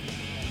right.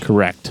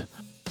 Correct.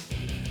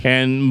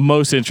 And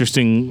most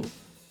interesting,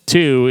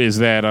 too, is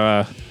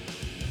that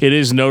it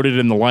is noted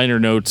in the liner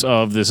notes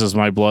of This Is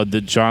My Blood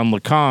that John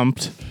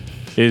LeCompte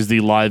is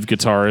the live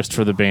guitarist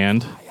for the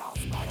band.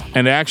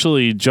 And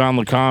actually, John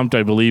LeCompte,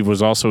 I believe,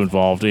 was also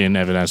involved in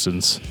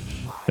Evanescence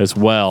as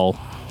well.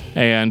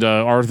 And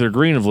Arthur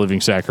Green of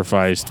Living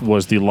Sacrifice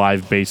was the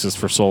live bassist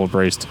for Soul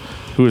Embraced,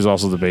 who is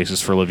also the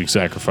bassist for Living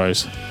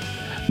Sacrifice.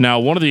 Now,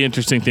 one of the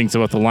interesting things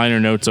about the liner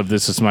notes of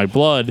This Is My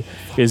Blood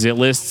is it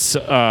lists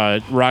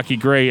Rocky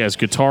Gray as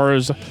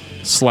guitars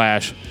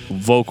 /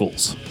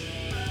 vocals.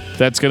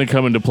 That's going to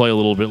come into play a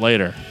little bit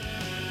later.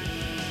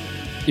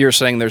 You're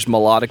saying there's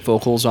melodic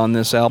vocals on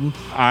this album?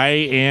 I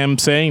am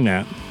saying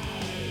that.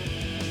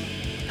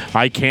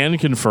 I can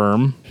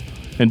confirm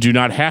and do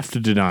not have to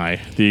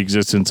deny the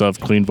existence of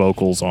clean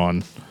vocals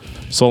on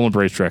Soul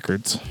Embraced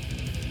Records.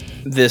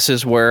 This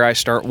is where I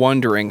start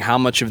wondering how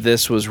much of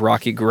this was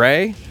Rocky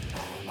Gray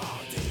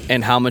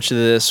and how much of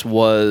this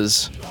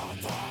was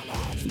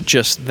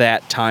just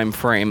that time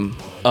frame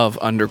of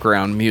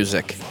underground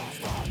music.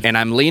 And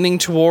I'm leaning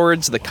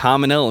towards the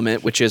common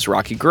element, which is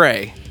Rocky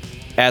Gray.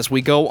 As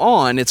we go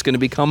on, it's going to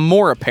become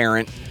more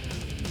apparent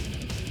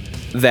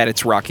that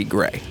it's Rocky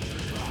Gray.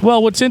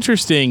 Well, what's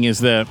interesting is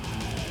that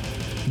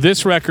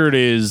this record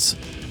is,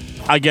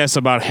 I guess,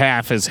 about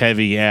half as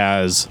heavy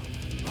as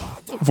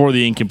For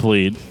the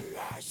Incomplete.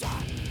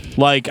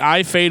 Like,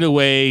 I Fade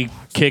Away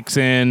kicks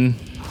in,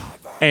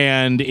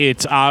 and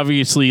it's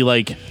obviously,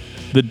 like,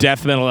 the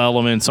death metal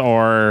elements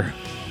are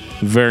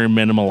very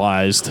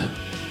minimalized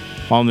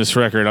on this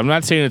record. I'm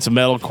not saying it's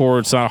metalcore,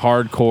 it's not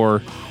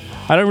hardcore.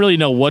 I don't really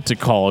know what to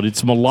call it.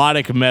 It's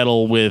melodic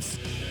metal with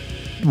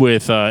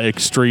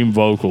extreme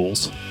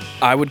vocals.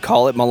 I would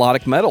call it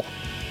melodic metal.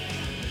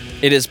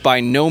 It is by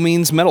no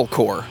means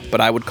metalcore,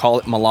 but I would call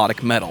it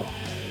melodic metal.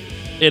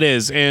 It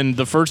is, and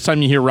the first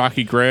time you hear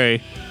Rocky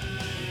Gray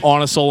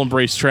on a Soul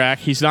Embrace track,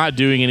 he's not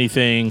doing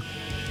anything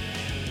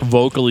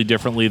vocally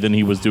differently than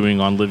he was doing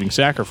on Living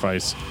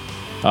Sacrifice.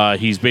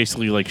 He's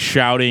basically like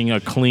shouting a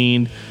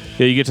clean.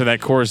 You get to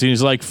that chorus and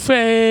he's like,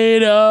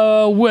 fade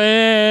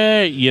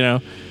away. You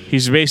know,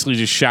 he's basically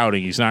just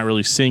shouting. He's not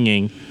really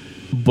singing,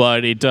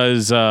 but it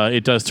does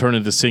turn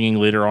into singing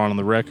later on in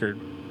the record.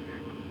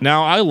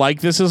 Now, I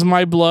like This Is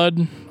My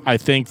Blood. I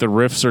think the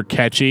riffs are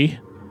catchy.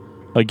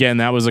 Again,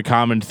 that was a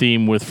common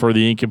theme with For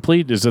the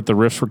Incomplete, is that the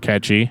riffs were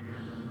catchy.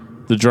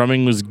 The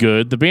drumming was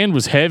good. The band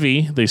was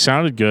heavy. They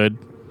sounded good.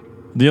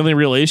 The only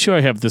real issue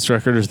I have with this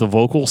record is the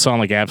vocals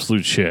sound like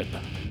absolute shit.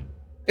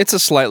 It's a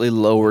slightly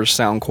lower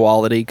sound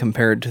quality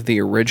compared to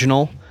the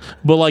original.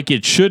 But like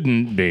it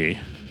shouldn't be.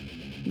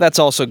 That's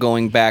also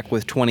going back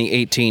with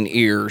 2018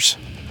 ears.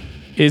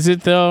 Is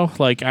it though?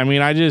 Like, I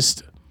mean,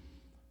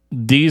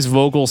 these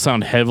vocals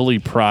sound heavily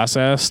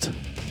processed.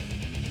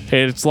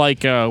 It's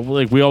like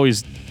we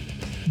always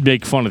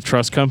make fun of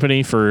Trust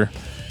Company for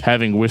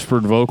having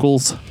whispered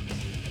vocals.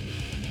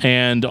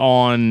 And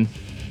on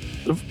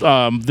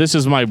This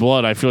Is My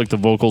Blood, I feel like the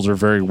vocals are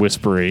very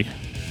whispery.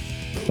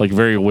 Like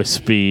very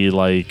wispy,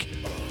 like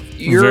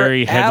You're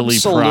very heavily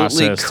absolutely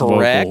processed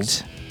correct.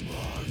 vocals.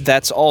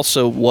 That's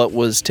also what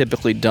was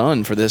typically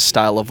done for this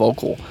style of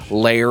vocal.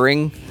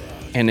 Layering,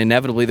 and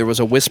inevitably there was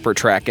a whisper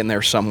track in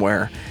there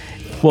somewhere.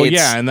 Well,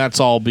 yeah, and that's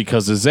all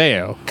because of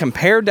Zao.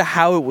 Compared to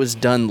how it was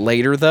done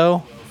later,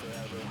 though,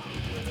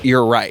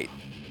 you're right.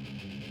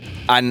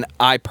 And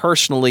I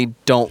personally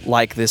don't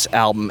like this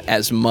album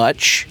as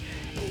much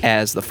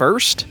as the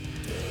first.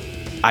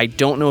 I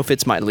don't know if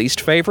it's my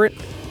least favorite,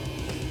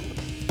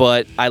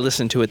 but I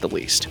listen to it the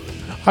least.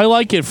 I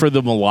like it for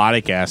the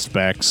melodic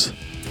aspects.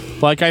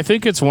 Like, I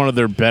think it's one of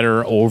their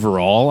better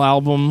overall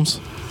albums,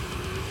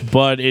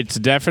 but it's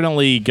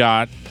definitely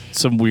got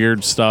some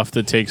weird stuff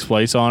that takes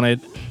place on it.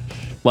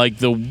 Like,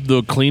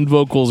 the clean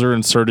vocals are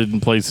inserted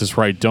in places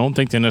where I don't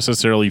think they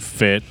necessarily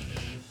fit.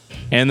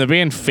 And the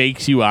band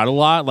fakes you out a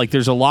lot. Like,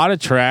 there's a lot of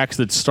tracks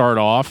that start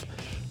off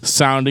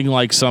sounding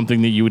like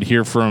something that you would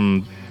hear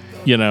from,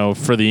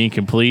 For the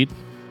Incomplete.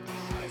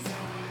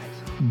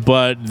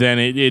 But then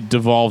it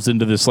devolves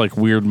into this, like,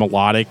 weird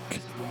melodic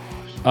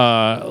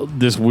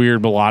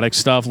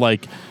stuff.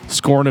 Like,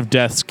 Scorn of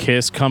Death's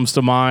Kiss comes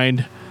to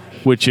mind,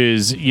 which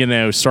is,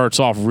 starts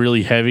off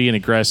really heavy and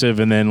aggressive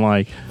and then,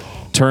 like,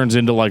 turns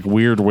into, like,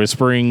 weird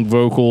whispering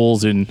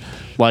vocals and,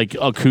 like,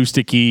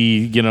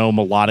 acoustic-y,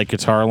 melodic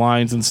guitar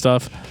lines and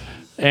stuff.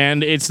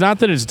 And it's not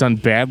that it's done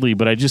badly,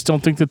 but I just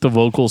don't think that the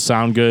vocals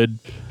sound good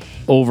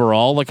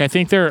overall. Like, I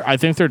think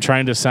they're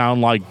trying to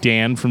sound like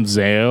Dan from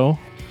Zao.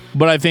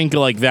 But I think,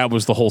 like, that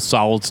was the whole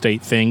Solid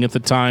State thing at the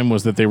time,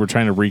 was that they were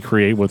trying to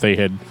recreate what they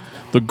had,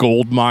 the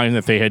gold mine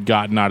that they had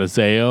gotten out of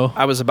Zao.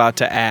 I was about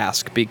to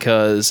ask,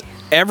 because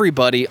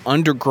everybody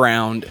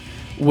underground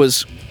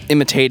was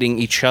imitating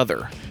each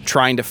other,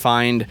 trying to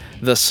find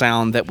the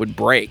sound that would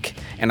break.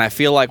 And I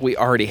feel like we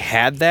already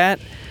had that,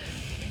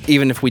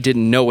 even if we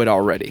didn't know it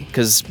already,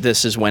 because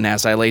this is when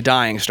As I Lay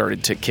Dying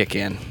started to kick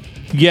in.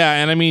 Yeah,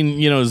 and I mean,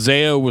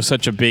 Zao was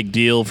such a big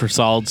deal for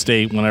Solid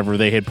State whenever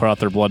they had put out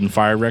their Blood and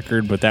Fire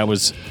record, but that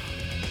was,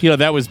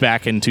 that was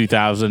back in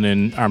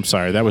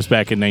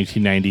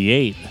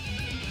 1998,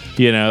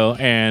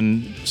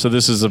 and so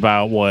this is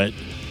about,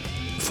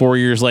 4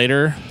 years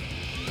later?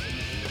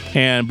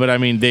 But I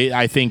mean,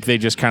 I think they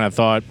just kind of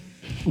thought,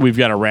 we've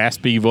got a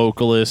raspy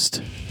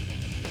vocalist,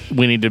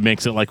 we need to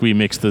mix it like we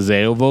mixed the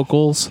Zao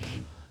vocals,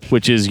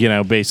 which is,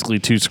 basically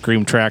 2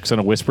 scream tracks and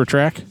a whisper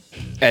track.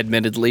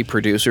 Admittedly,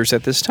 producers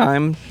at this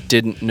time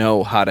didn't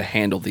know how to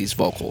handle these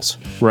vocals.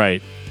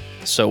 Right.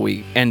 So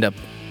we end up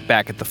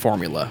back at the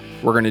formula.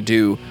 We're going to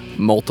do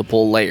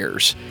multiple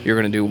layers. You're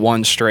going to do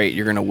one straight.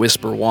 You're going to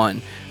whisper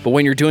one. But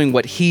when you're doing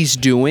what he's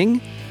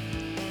doing,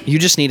 you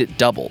just need it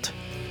doubled.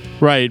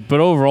 Right, but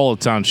overall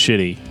it sounds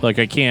shitty. Like,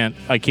 I can't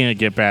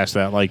get past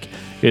that. Like,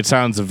 it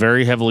sounds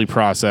very heavily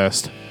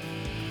processed,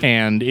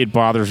 and it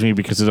bothers me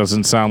because it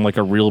doesn't sound like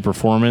a real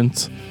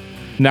performance.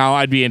 Now,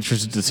 I'd be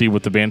interested to see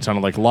what the band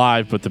sounded like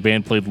live, but the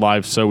band played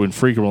live so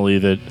infrequently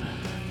that,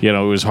 it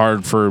was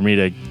hard for me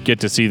to get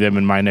to see them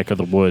in my neck of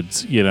the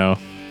woods,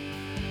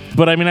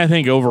 But, I mean, I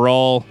think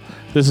overall,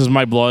 This Is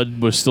My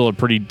Blood was still a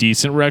pretty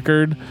decent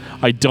record.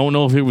 I don't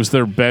know if it was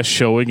their best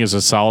showing as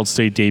a Solid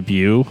State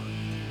debut.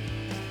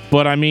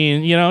 But, I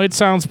mean, it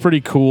sounds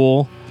pretty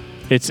cool.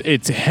 It's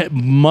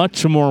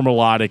much more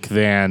melodic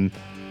than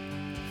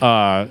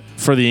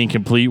For the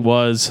Incomplete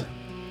was.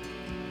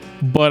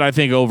 But I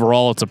think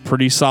overall it's a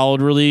pretty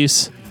solid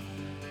release.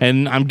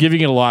 And I'm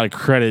giving it a lot of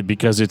credit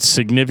because it's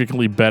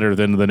significantly better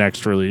than the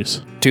next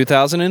release.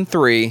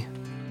 2003,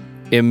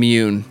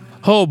 Immune.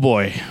 Oh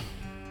boy.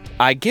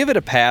 I give it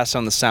a pass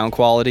on the sound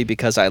quality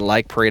because I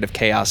like Parade of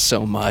Chaos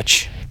so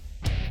much.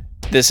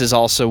 This is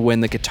also when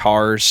the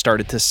guitars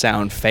started to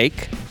sound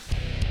fake.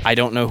 I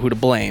don't know who to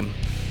blame,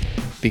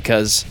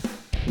 because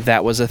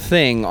that was a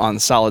thing on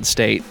Solid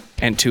State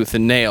and Tooth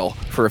and Nail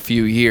for a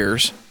few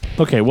years.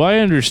 Okay, well, I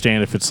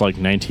understand if it's like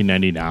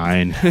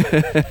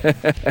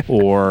 1999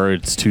 or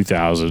it's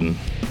 2000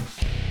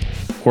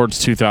 or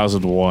it's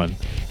 2001.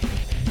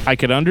 I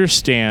could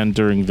understand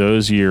during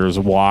those years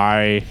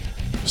why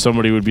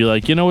somebody would be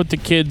like, you know what the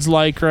kids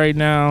like right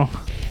now?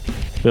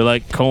 They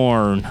like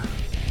Korn.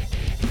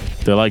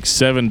 They like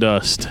Seven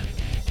Dust.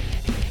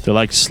 They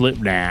like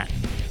Slipknot.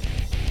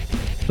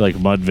 They like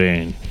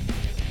Mudvayne.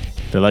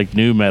 They like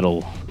nu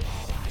metal.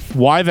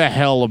 Why the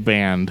hell a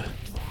band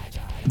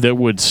that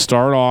would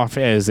start off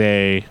as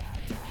a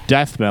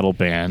death metal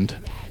band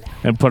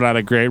and put out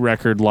a great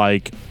record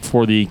like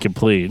For the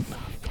Incomplete,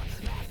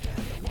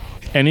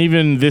 and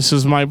even This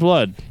Is My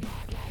Blood,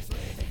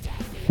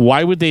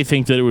 why would they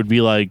think that it would be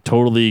like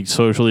totally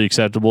socially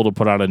acceptable to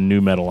put out a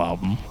nu metal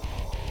album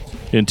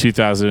in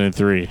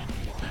 2003?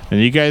 And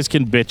you guys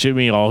can bitch at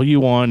me all you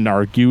want and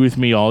argue with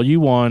me all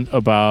you want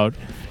about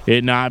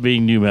it not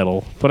being new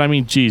metal. But I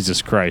mean,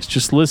 Jesus Christ,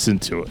 just listen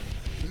to it.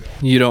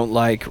 You don't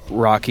like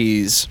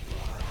Rocky's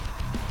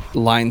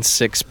Line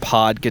 6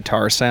 pod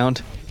guitar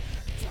sound?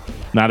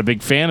 Not a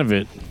big fan of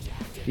it.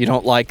 You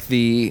don't like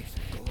the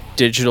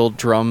digital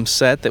drum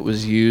set that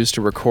was used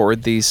to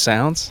record these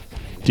sounds?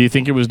 Do you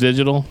think it was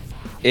digital?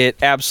 It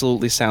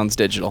absolutely sounds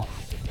digital.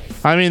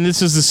 I mean,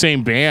 this is the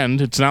same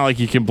band. It's not like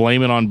you can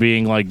blame it on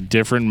being like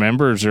different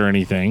members or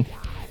anything.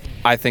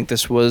 I think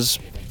this was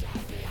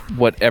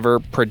whatever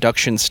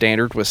production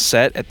standard was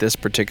set at this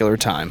particular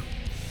time.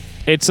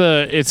 It's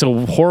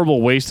a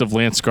horrible waste of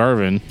Lance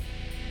Garvin.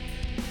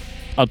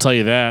 I'll tell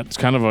you that. It's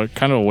kind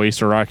of a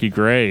waste of Rocky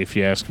Gray, if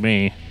you ask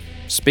me.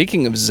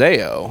 Speaking of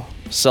Zao,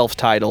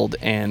 Self-Titled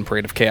and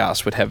Parade of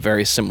Chaos would have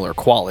very similar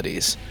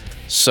qualities.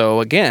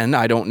 So again,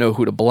 I don't know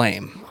who to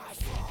blame.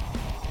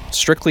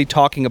 Strictly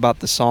talking about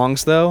the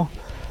songs, though,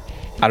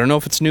 I don't know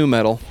if it's new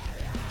metal,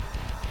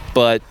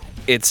 but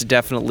it's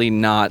definitely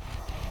not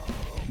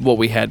what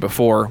we had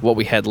before, what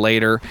we had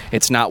later.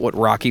 It's not what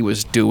Rocky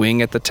was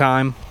doing at the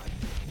time.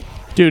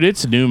 Dude,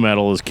 it's new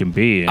metal as can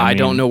be. I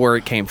don't know where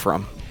it came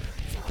from.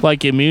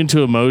 Like, Immune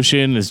to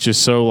Emotion is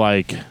just so,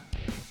 like...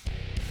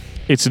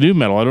 It's new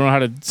metal. I don't know how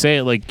to say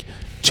it. Like,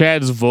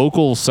 Chad's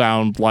vocals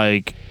sound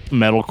like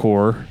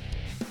metalcore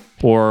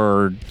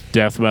or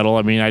death metal.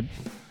 I mean, I'm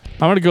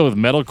going to go with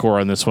metalcore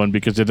on this one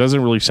because it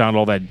doesn't really sound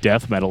all that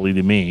death metal-y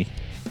to me.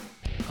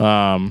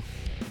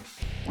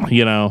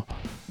 You know,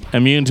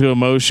 Immune to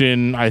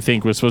Emotion, I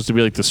think, was supposed to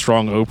be like the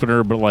strong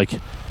opener, but like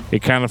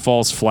it kind of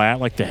falls flat.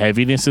 Like the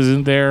heaviness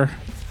isn't there.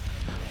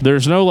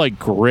 There's no like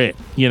grit,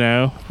 you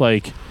know?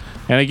 Like,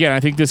 and again, I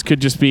think this could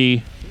just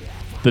be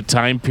the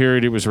time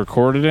period it was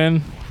recorded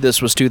in.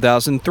 This was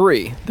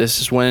 2003. This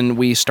is when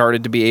we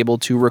started to be able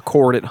to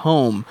record at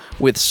home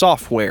with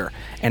software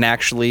and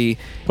actually...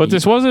 But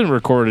this wasn't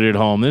recorded at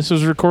home. This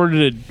was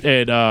recorded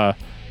at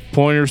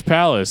Pointer's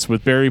Palace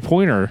with Barry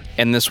Pointer.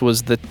 And this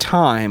was the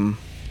time...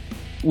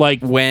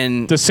 Like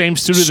when the same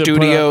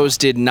studios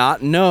did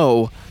not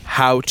know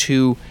how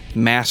to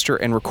master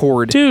and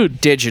record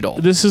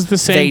digital. This is the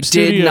same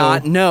studio. They did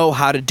not know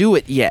how to do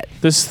it yet.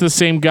 This is the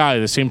same guy,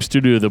 the same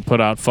studio that put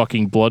out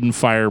fucking Blood and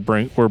Fire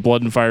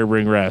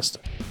Bring Rest.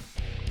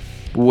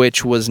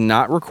 Which was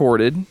not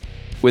recorded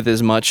with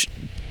as much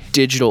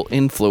digital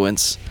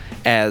influence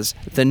as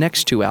the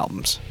next two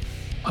albums.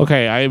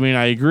 Okay, I mean,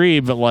 I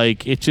agree, but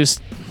like, it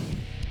just...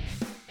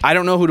 I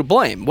don't know who to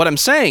blame. What I'm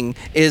saying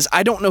is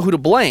I don't know who to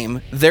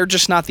blame. They're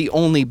just not the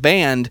only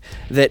band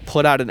that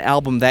put out an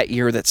album that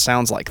year that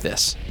sounds like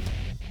this.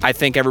 I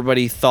think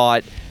everybody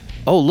thought,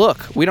 oh,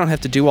 look, we don't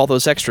have to do all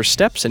those extra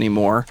steps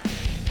anymore,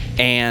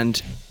 and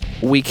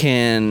we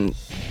can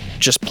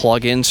just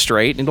plug in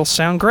straight and it'll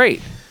sound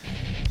great.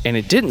 And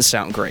it didn't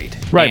sound great.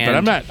 Right,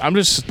 and but I'm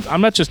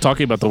not just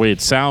talking about the way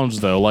it sounds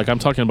though. Like, I'm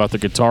talking about the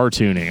guitar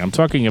tuning. I'm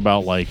talking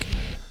about like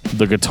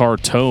the guitar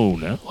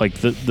tone. Like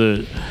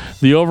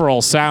the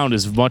overall sound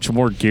is much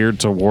more geared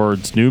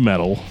towards nu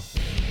metal.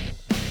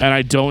 And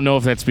I don't know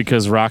if that's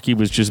because Rocky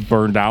was just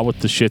burned out with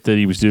the shit that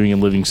he was doing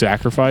in Living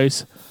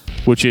Sacrifice,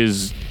 which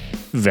is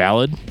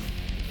valid.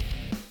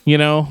 You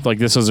know, like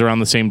this was around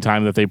the same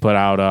time that they put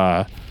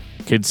out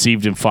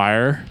Conceived in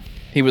Fire.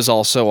 He was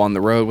also on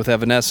the road with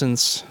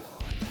Evanescence.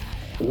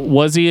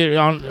 Was he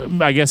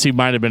on? I guess he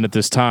might have been at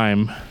this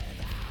time.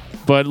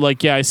 But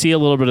like, yeah, I see a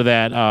little bit of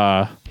that.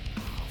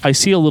 I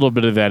see a little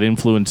bit of that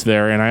influence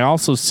there, and I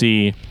also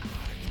see.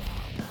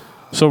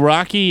 So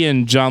Rocky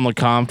and John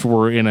LeCompte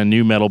were in a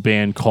new metal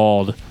band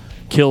called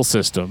Kill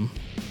System,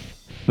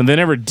 and they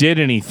never did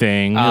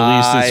anything. At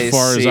least as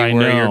far as I know.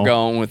 I see where you're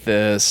going with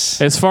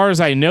this. As far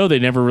as I know, they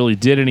never really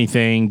did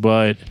anything.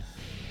 But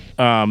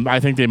I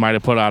think they might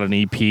have put out an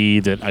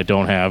EP that I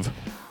don't have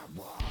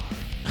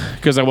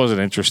because I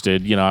wasn't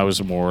interested. You know, I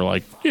was more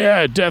like,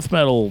 yeah, death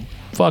metal,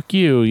 fuck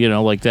you. You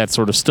know, like that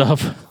sort of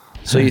stuff.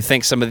 So you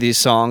think some of these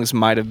songs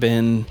might have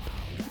been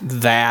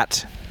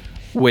that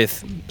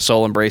with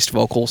soul-embraced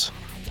vocals?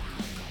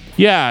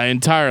 Yeah,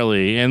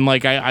 entirely. And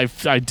like I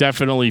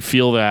definitely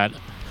feel that.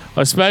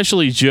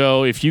 Especially,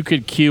 Joe, if you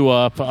could cue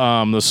up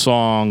the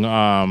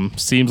song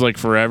Seems Like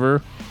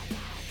Forever,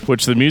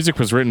 which the music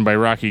was written by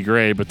Rocky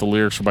Gray, but the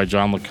lyrics were by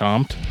John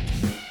LeCompte.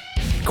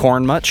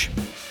 Korn much?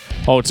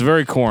 Oh, it's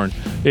very Korn.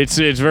 It's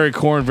very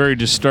Korn, very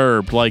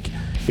Disturbed. Like,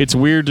 it's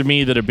weird to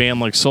me that a band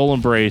like Soul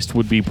Embraced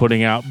would be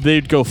putting out...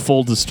 They'd go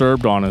full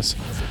Disturbed on us.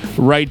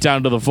 Right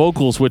down to the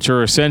vocals, which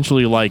are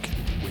essentially like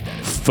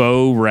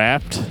faux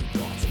rapped.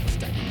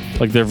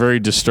 Like they're very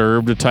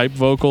Disturbed type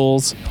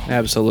vocals.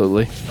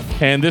 Absolutely.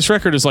 And this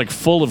record is like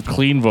full of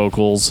clean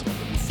vocals,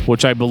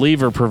 which I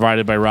believe are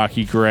provided by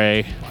Rocky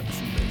Gray.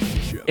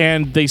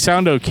 And they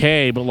sound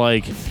okay, but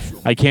like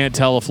I can't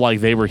tell if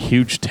like they were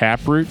huge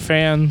Taproot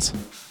fans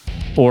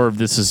or if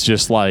this is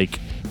just like,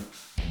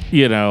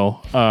 you know,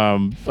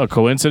 a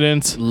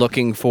coincidence.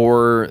 Looking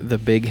for the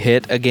big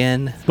hit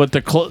again. But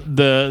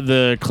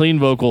the clean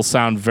vocals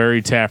sound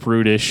very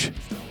Taprootish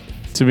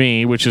to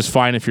me, which is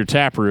fine if you're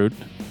Taproot,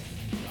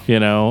 you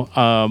know.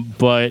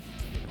 But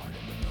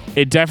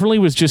it definitely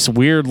was just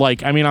weird.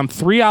 Like, I mean, I'm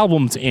 3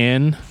 albums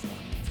in,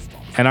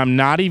 And I'm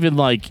not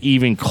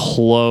even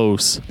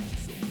close.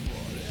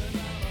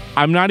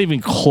 I'm not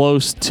even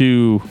close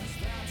to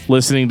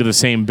listening to the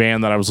same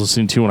band that I was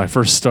listening to when I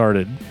first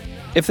started.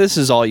 If this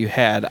is all you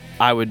had,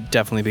 I would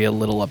definitely be a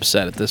little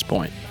upset at this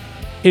point.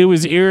 It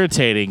was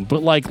irritating,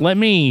 but let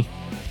me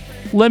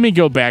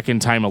go back in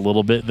time a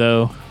little bit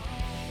though.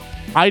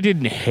 I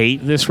didn't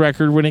hate this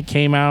record when it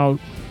came out.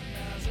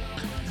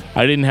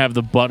 I didn't have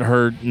the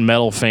butthurt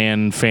metal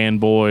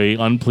fanboy,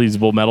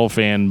 unpleasable metal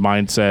fan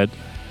mindset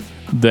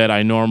that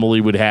I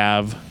normally would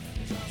have.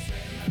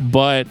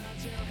 But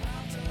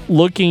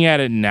looking at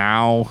it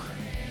now,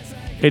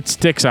 it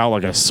sticks out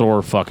like a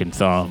sore fucking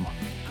thumb.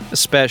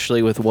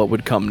 Especially with what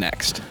would come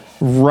next.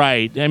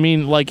 Right. I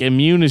mean,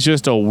 Immune is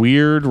just a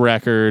weird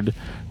record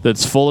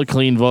that's full of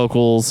clean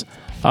vocals.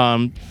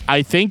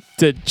 I think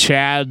that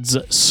Chad's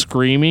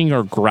screaming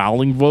or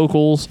growling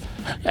vocals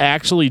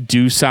actually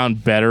do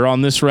sound better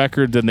on this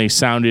record than they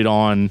sounded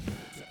on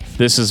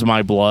This Is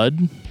My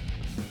Blood.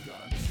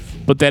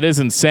 But that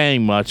isn't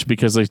saying much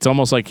because it's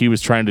almost like he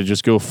was trying to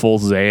just go full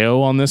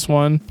Zayo on this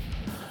one.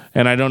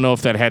 And I don't know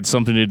if that had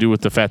something to do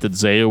with the fact that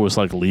Zayo was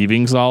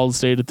leaving Solid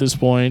State at this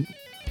point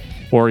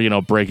or,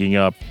 breaking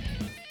up,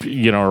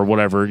 or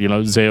whatever.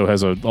 Zayo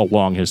has a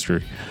long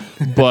history.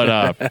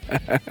 But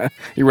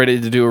you ready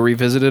to do a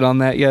revisited on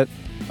that yet?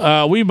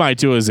 We might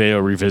do a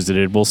Zayo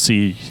revisited. We'll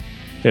see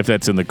if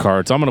that's in the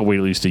cards. I'm going to wait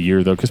at least a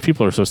year, though, because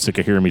people are so sick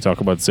of hearing me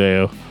talk about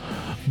Zayo.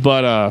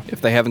 But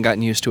if they haven't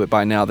gotten used to it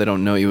by now, they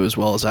don't know you as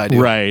well as I do.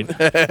 Right.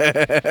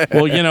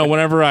 Well,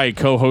 whenever I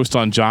co-host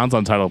on John's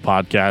Untitled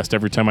podcast,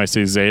 every time I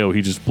say Zayo,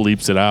 he just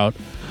bleeps it out.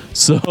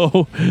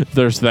 So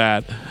there's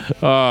that.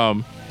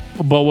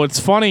 But what's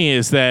funny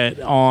is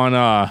that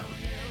on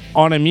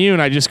Immune,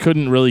 I just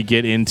couldn't really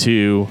get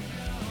into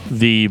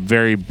the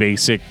very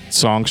basic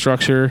song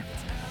structure.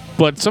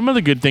 But some of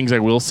the good things I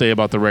will say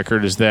about the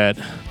record is that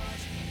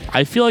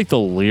I feel like the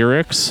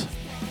lyrics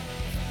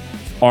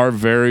are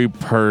very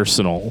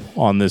personal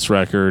on this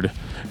record,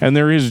 and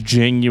there is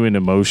genuine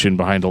emotion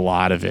behind a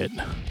lot of it.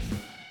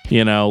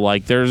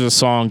 There's a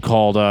song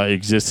called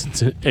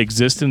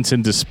Existence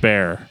in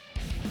Despair,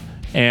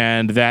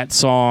 and that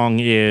song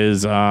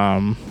is he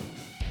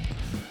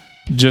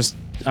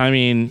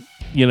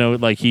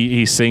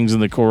sings in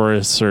the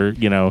chorus, or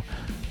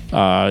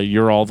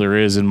you're all there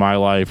is in my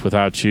life.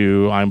 Without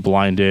you, I'm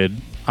blinded.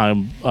 I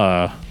don't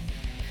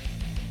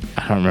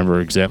remember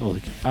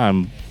exactly.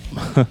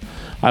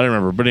 I don't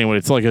remember, but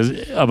anyway, it's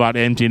about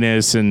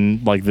emptiness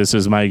and this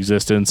is my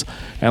existence,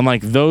 and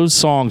those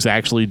songs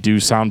actually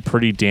do sound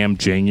pretty damn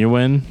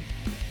genuine,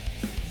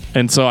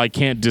 and so I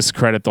can't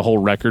discredit the whole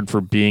record for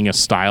being a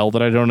style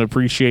that I don't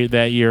appreciate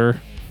that year.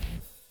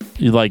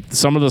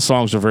 Some of the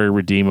songs are very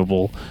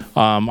redeemable.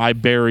 I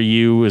Bury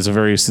You is a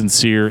very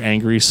sincere,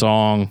 angry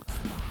song.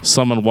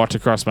 Someone Walked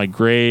Across My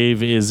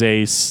Grave is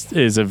a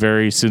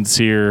very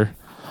sincere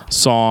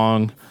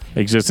song.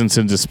 Existence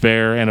in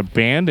Despair and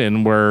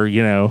Abandon,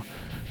 where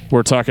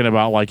we're talking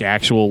about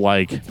actual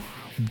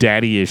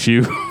daddy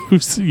issues,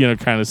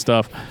 kind of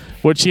stuff,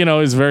 which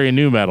is very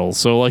new metal.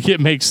 So it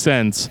makes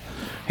sense.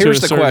 Here's to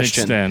a the certain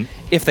question: extent.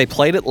 If they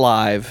played it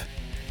live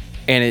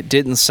and it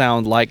didn't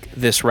sound like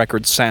this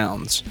record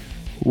sounds,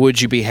 would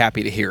you be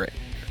happy to hear it?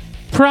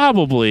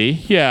 Probably,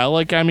 yeah.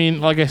 Like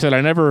I said,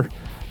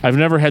 I've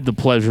never had the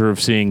pleasure of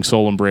seeing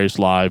Soul Embraced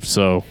live,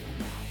 so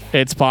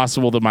it's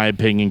possible that my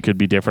opinion could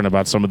be different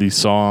about some of these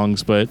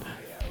songs, but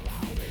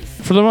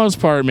for the most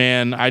part,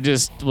 man, I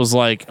just was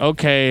like,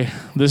 okay,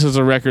 this is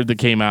a record that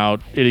came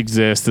out. It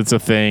exists. It's a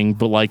thing.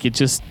 But it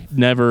just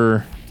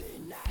never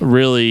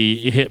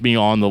really hit me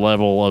on the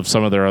level of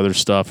some of their other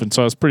stuff. And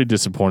so I was pretty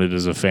disappointed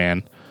as a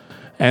fan.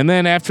 And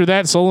then after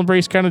that, Soul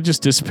Embrace kind of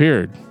just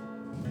disappeared.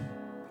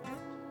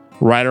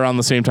 Right around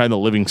the same time that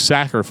Living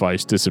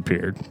Sacrifice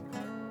disappeared.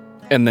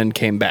 And then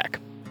came back.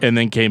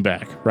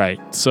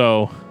 Right.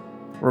 So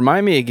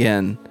remind me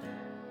again,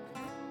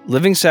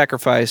 Living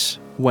Sacrifice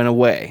went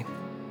away.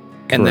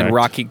 And correct. Then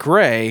Rocky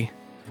Gray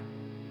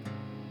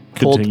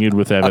continued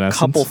with Evanescence. A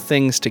couple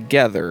things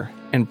together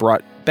and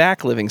brought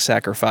back Living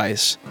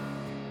Sacrifice.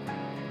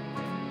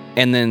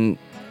 And then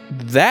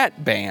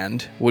that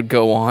band would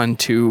go on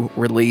to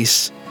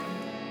release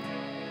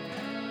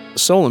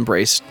Soul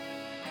Embrace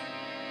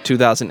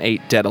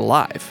 2008 Dead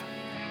Alive.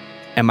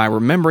 Am I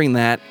remembering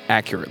that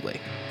accurately?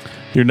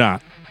 You're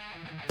not.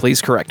 Please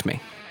correct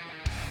me.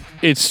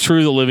 It's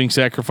true that Living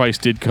Sacrifice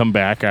did come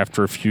back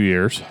after a few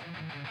years.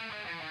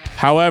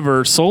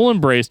 However, Soul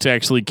Embraced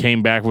actually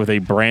came back with a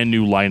brand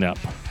new lineup.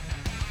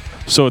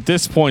 So at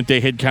this point,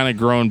 they had kind of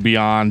grown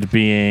beyond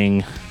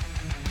being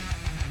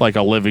like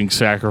a Living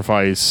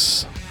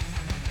Sacrifice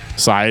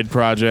side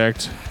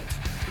project.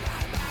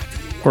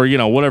 Or,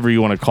 whatever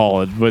you want to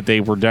call it. But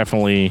they were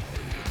definitely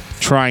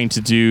trying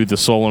to do the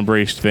Soul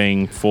Embraced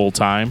thing full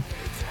time.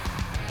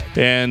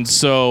 And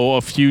so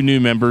a few new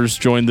members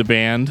joined the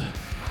band.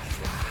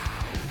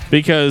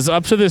 Because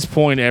up to this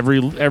point,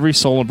 every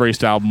Soul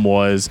Embraced album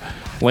was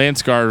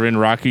Lance Garvin,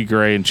 Rocky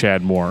Gray, and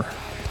Chad Moore.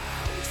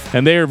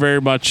 And they are very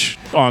much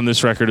on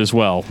this record as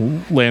well.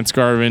 Lance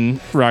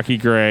Garvin, Rocky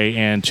Gray,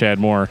 and Chad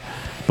Moore.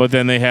 But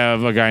then they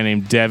have a guy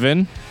named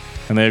Devin,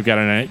 and they've got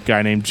a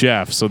guy named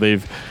Jeff. So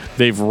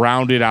they've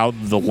rounded out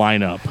the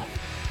lineup,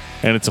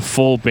 and it's a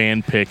full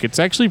band pick. It's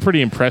actually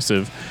pretty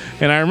impressive.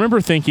 And I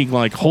remember thinking,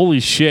 like, holy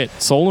shit,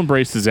 Soul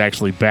Embraced is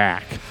actually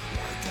back.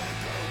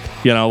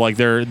 You know, like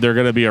they're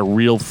going to be a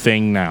real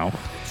thing now.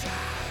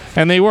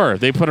 And they were.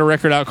 They put a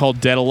record out called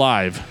Dead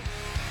Alive.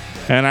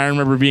 And I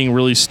remember being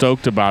really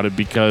stoked about it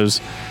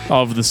because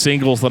of the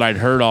singles that I'd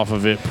heard off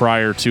of it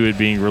prior to it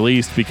being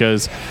released,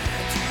 because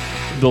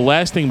the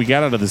last thing we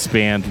got out of this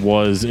band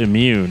was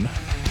Immune.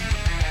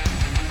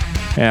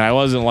 And I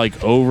wasn't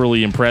like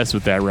overly impressed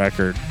with that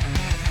record.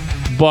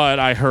 But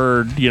I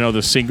heard, you know,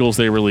 the singles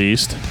they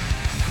released,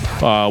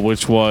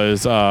 which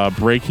was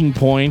Breaking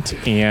Point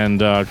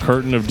and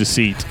Curtain of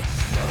Deceit.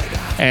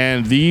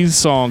 And these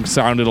songs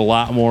sounded a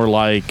lot more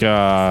like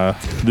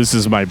This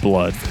Is My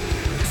Blood.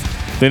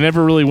 They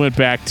never really went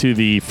back to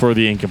the For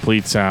the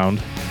Incomplete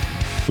sound,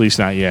 at least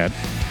not yet.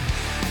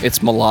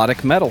 It's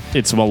melodic metal.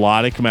 It's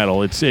melodic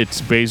metal.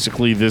 It's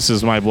basically This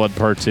Is My Blood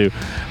Part 2.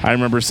 I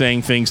remember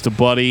saying things to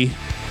Buddy,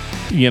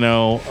 you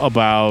know,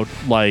 about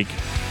like,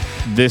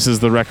 this is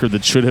the record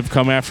that should have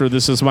come after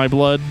This Is My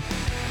Blood.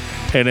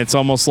 And it's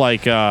almost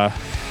like a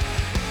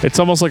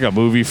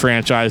movie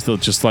franchise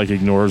that just like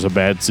ignores a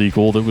bad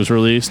sequel that was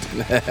released.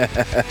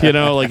 You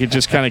know, like it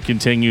just kind of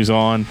continues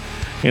on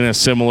in a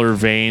similar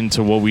vein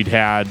to what we'd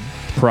had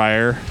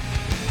prior.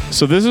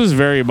 So this is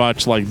very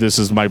much like This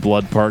Is My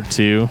Blood Part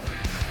 2.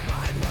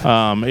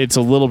 It's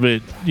a little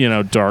bit, you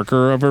know,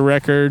 darker of a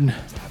record,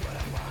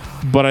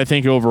 but I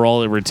think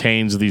overall it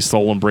retains the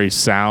Soul Embrace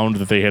sound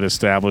that they had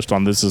established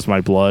on This Is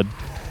My Blood.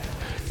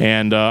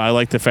 And I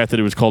like the fact that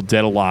it was called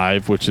Dead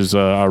Alive, which is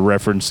a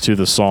reference to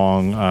the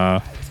song,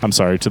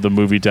 to the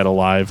movie Dead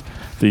Alive,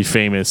 the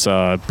famous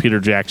Peter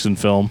Jackson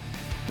film.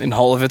 In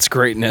all of its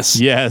greatness.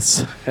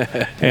 Yes.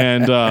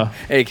 And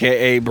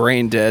AKA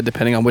Brain Dead,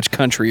 depending on which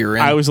country you're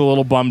in. I was a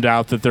little bummed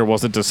out that there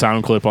wasn't a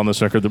sound clip on this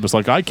record that was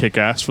like, I kick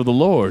ass for the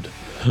Lord.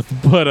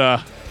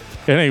 But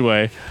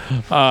anyway,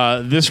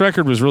 this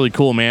record was really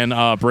cool,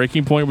 man.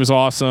 Breaking Point was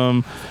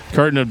awesome.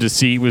 Curtain of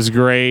Deceit was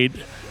great.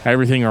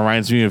 Everything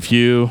Reminds Me of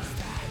You.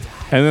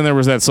 And then there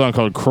was that song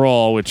called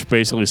Crawl, which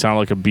basically sounded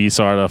like a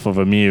B-side off of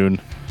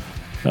Immune,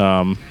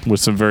 with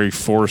some very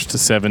forced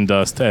Seven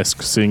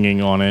Dust-esque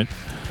singing on it.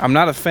 I'm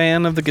not a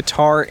fan of the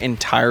guitar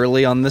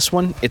entirely on this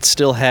one. It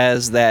still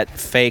has that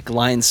fake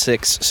Line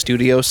 6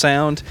 studio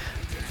sound,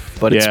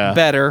 but it's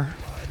better.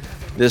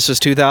 This was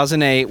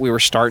 2008. We were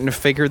starting to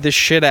figure this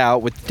shit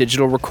out with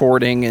digital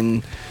recording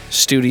and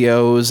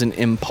studios and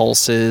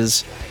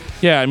impulses.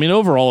 Yeah, I mean,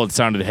 overall it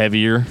sounded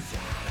heavier,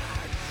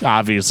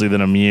 obviously, than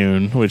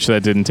Immune, which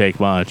that didn't take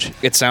much.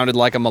 It sounded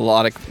like a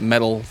melodic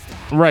metal.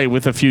 Right,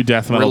 with a few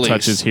death metal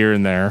touches here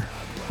and there.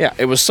 Yeah,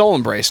 it was Soul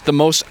Embraced. The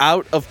most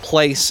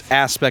out-of-place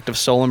aspect of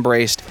Soul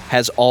Embraced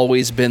has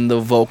always been the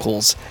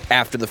vocals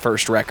after the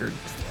first record.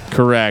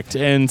 Correct.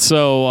 And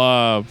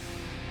so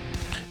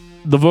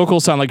the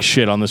vocals sound like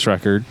shit on this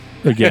record.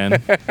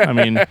 Again, I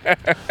mean,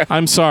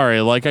 I'm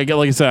sorry. Like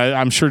I said,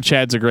 I'm sure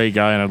Chad's a great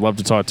guy, and I'd love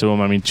to talk to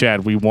him. I mean,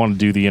 Chad, we want to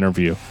do the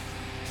interview.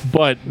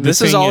 But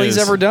this is all he's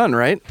ever done,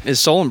 right?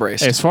 Is Soul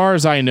Embraced. As far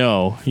as I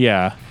know,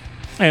 yeah.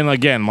 And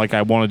again, like,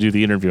 I want to do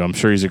the interview. I'm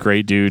sure he's a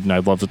great dude, and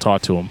I'd love to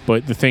talk to him.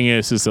 But the thing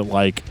is that,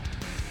 like,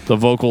 the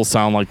vocals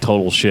sound like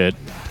total shit.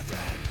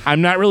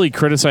 I'm not really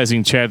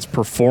criticizing Chad's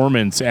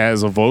performance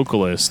as a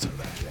vocalist,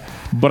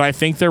 but I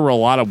think there were a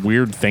lot of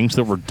weird things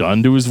that were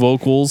done to his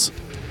vocals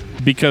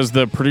because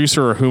the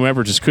producer or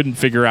whomever just couldn't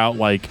figure out,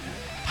 like,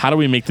 how do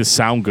we make this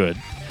sound good?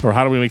 Or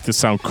how do we make this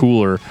sound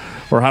cooler?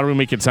 Or how do we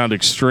make it sound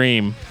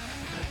extreme?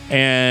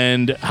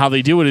 And how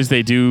they do it is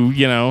they do,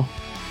 you know,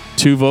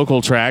 2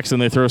 vocal tracks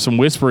and they throw some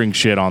whispering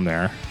shit on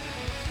there.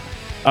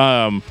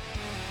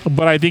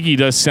 But I think he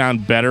does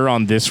sound better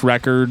on this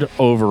record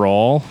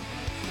overall.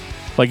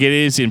 Like, it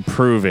is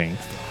improving.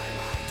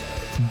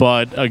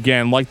 But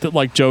again,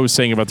 like Joe was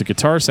saying about the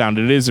guitar sound,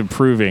 it is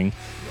improving.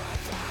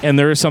 And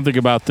there is something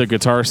about the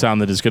guitar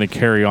sound that is going to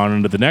carry on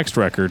into the next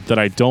record that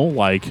I don't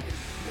like.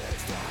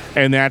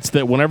 And that's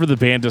that whenever the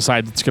band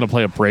decides it's going to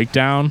play a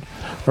breakdown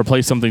or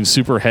play something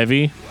super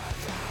heavy,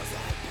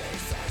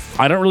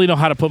 I don't really know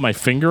how to put my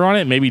finger on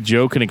it. Maybe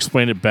Joe can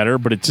explain it better,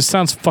 but it just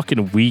sounds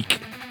fucking weak.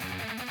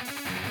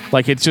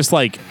 Like, it's just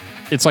like,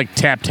 it's like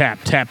tap, tap,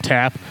 tap,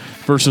 tap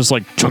versus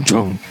like chung,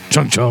 chung,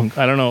 chung, chung.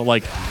 I don't know,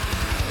 like...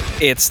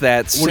 It's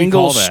that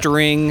single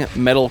string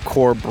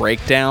metalcore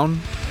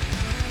breakdown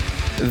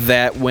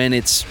that when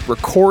it's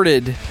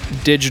recorded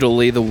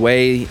digitally the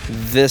way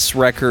this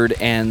record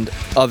and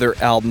other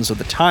albums of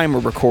the time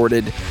were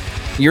recorded,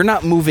 you're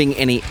not moving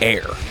any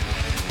air.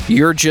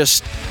 You're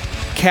just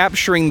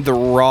capturing the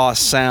raw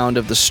sound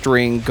of the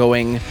string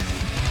going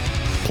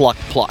pluck,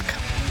 pluck.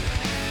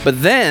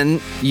 But then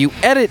you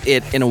edit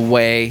it in a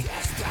way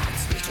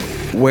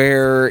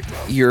where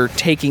you're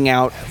taking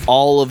out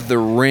all of the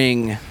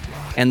ring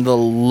and the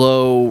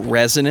low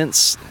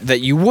resonance that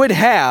you would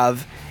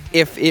have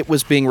if it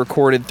was being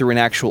recorded through an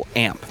actual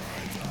amp.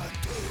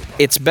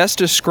 It's best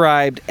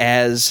described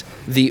as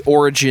the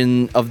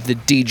origin of the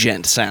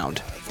degent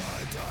sound.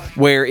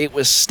 where it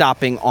was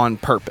stopping on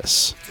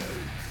purpose.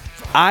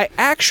 I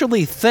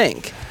actually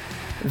think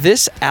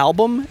this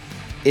album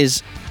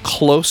is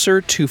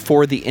closer to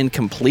For the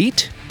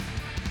Incomplete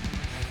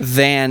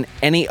than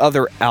any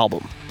other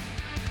album.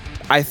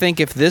 I think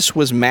if this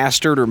was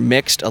mastered or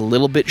mixed a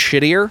little bit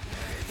shittier,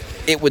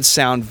 it would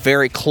sound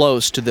very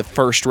close to the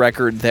first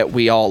record that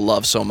we all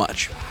love so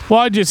much. Well,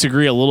 I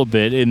disagree a little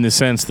bit in the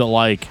sense that,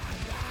 like,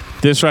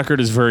 this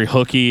record is very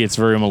hooky, it's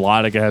very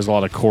melodic, it has a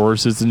lot of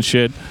choruses and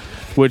shit,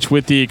 which,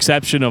 with the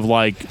exception of,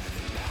 like,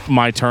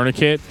 My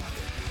Tourniquet,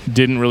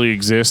 didn't really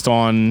exist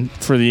on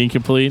For the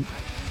Incomplete.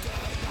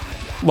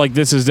 Like,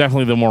 this is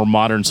definitely the more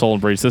modern Soul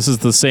Embrace. This is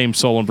the same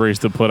Soul Embrace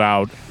that put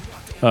out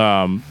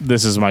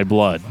This Is My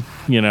Blood,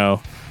 you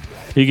know?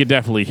 You could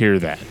definitely hear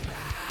that.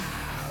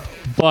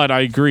 But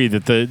I agree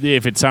that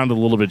if it sounded a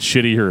little bit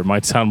shittier, it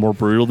might sound more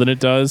brutal than it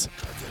does.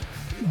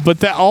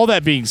 But all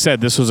that being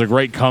said, this was a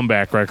great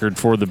comeback record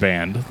for the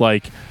band.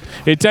 Like,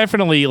 it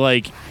definitely,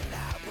 like,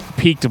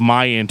 piqued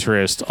my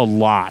interest a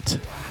lot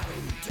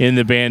in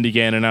the band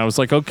again, and I was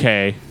like,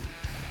 okay,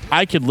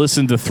 I could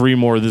listen to 3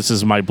 more This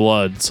Is My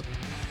Bloods.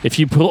 If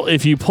you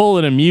pull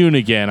an Immune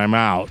again, I'm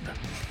out.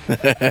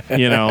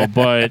 You know,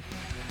 but,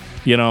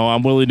 you know,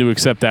 I'm willing to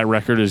accept that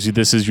record as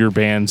this is your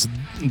band's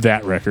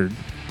that record.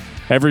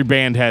 Every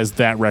band has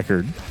that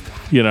record,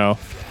 you know.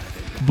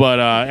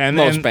 But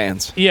most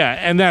bands. Yeah,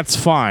 and that's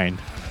fine.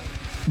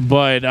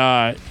 But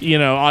you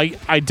know,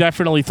 I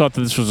definitely thought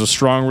that this was a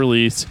strong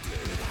release.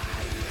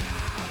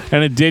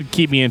 And it did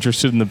keep me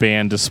interested in the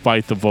band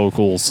despite the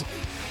vocals.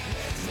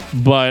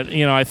 But,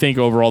 you know, I think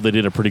overall they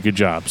did a pretty good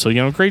job. So, you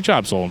know, great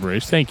job, Soul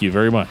Embrace. Thank you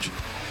very much.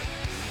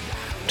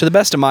 To the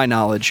best of my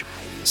knowledge,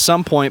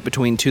 some point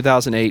between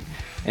 2008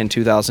 and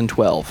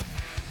 2012,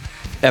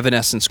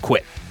 Evanescence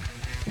quit.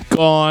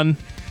 Gone.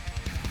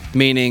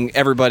 Meaning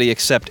everybody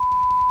except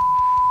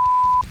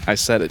I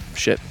said it,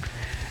 shit,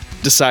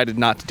 decided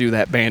not to do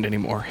that band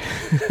anymore.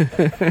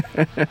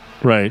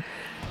 Right.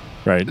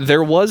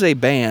 There was a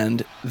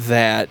band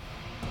that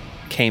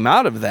came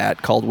out of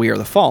that called We Are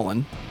the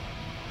Fallen.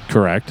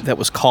 Correct. That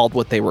was called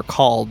what they were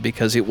called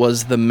because it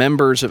was the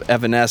members of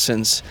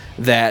Evanescence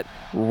that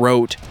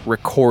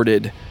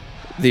recorded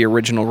the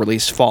original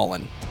release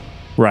Fallen.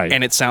 Right.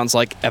 And it sounds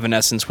like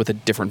Evanescence with a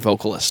different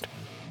vocalist.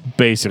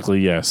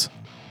 Basically, yes.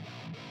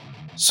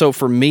 So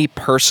for me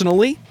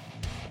personally,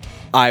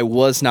 I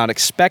was not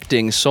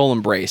expecting Soul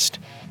Embraced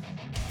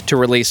to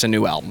release a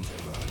new album.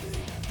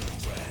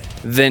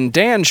 Then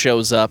Dan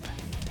shows up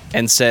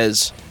and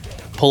says,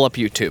 pull up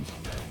YouTube.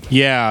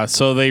 Yeah,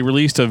 so they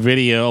released a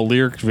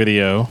lyric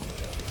video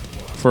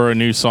for a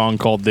new song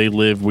called They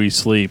Live, We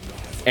Sleep.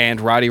 And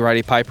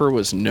Roddy Piper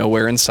was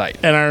nowhere in sight.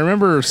 And I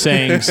remember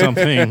saying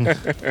something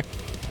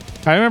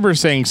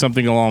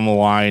along the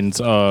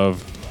lines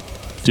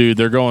of, dude,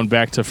 they're going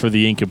back to For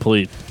the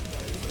Incomplete.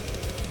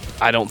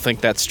 I don't think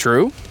that's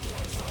true,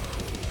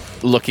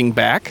 looking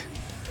back.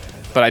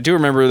 But I do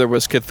remember there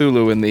was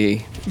Cthulhu in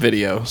the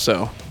video,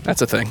 so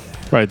that's a thing.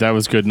 Right, that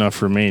was good enough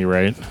for me,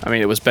 right? I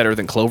mean, it was better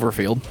than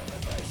Cloverfield.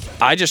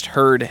 I just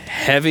heard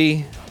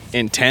heavy,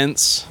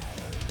 intense,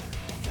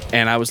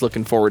 and I was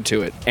looking forward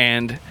to it.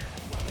 And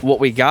what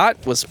we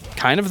got was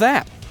kind of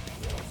that.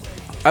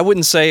 I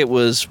wouldn't say it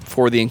was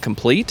For the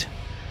Incomplete,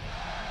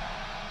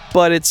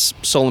 but it's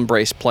Soul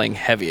Embrace playing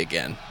heavy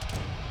again.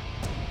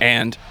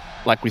 And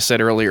like we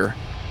said earlier,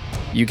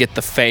 you get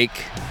the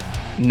fake,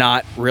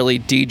 not really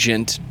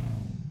degent,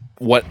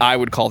 what I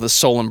would call the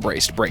Soul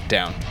Embraced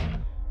breakdown.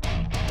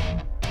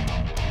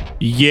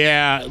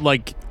 Yeah,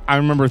 like, I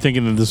remember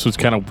thinking that this was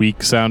kind of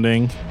weak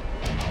sounding,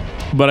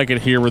 but I could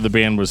hear where the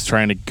band was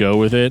trying to go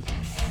with it.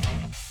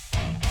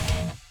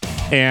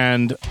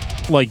 And,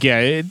 like, yeah,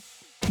 it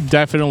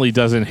definitely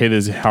doesn't hit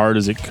as hard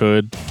as it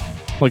could.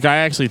 Like, I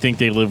actually think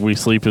They Live, We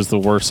Sleep is the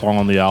worst song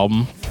on the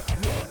album.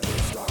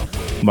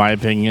 My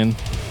opinion.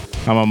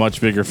 I'm a much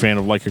bigger fan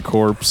of Like a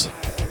Corpse.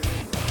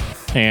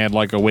 And,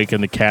 like,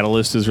 Awaken the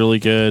Catalyst is really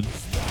good.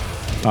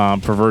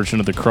 Perversion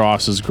of the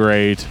Cross is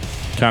great.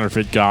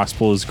 Counterfeit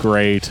Gospel is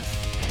great.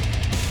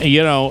 And,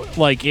 you know,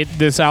 like,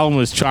 this album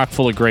is chock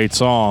full of great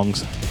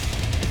songs.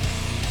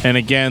 And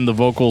again, the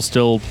vocals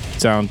still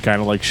sound kind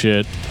of like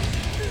shit.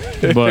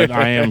 But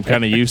I am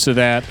kind of used to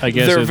that, I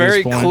guess. They're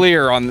very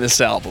clear on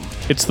this album.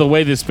 It's the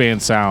way this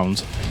band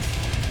sounds.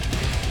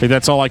 Like,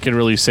 that's all I can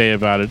really say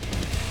about it.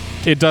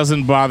 It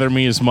doesn't bother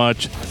me as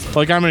much.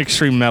 Like, I'm an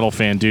extreme metal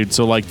fan, dude,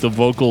 so, like, the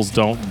vocals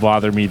don't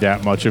bother me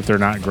that much if they're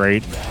not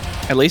great.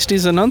 At least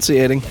he's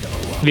enunciating.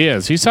 He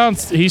is. He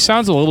sounds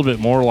a little bit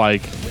more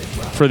like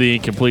For the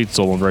Incomplete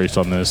Soul Embrace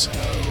on this.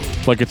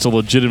 Like, it's a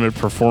legitimate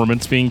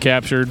performance being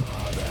captured.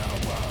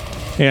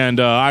 And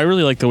I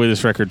really like the way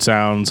this record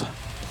sounds.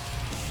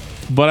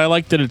 But I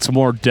like that it's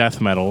more death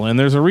metal, and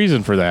there's a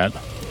reason for that.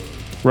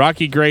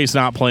 Rocky Gray's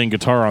not playing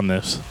guitar on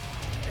this.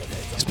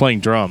 He's playing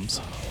drums.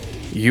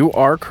 You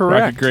are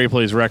correct. Rocky Gray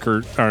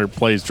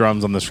plays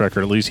drums on this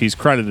record. At least he's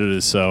credited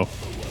as so.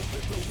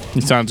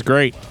 He sounds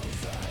great.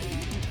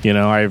 You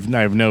know, I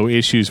have no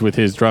issues with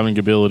his drumming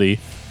ability,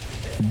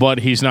 but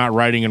he's not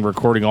writing and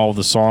recording all of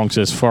the songs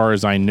as far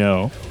as I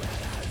know.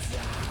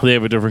 They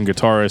have a different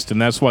guitarist,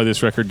 and that's why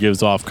this record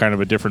gives off kind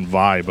of a different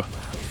vibe.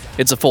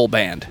 It's a full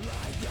band.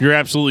 You're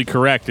absolutely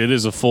correct. It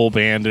is a full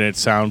band, and it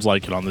sounds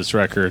like it on this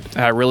record.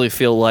 I really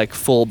feel like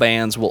full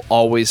bands will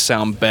always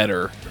sound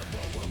better,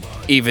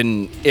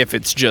 even if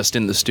it's just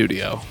in the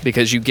studio,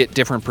 because you get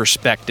different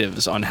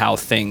perspectives on how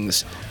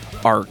things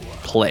are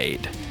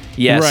played.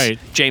 Yes, right.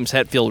 James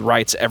Hetfield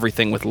writes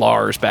everything with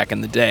Lars back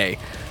in the day,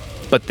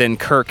 but then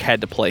Kirk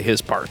had to play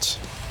his parts.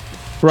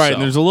 Right, So-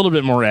 and there's a little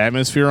bit more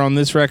atmosphere on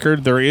this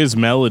record. There is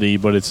melody,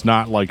 but it's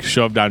not like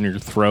shoved down your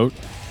throat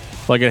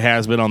like it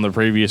has been on the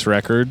previous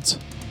records.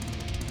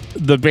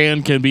 The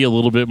band can be a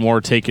little bit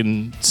more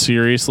taken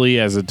seriously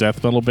as a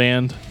death metal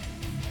band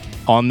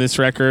on this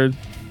record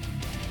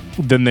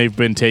than they've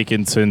been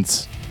taken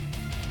since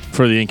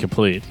For the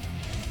Incomplete.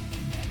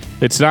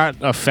 It's not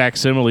a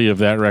facsimile of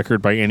that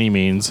record by any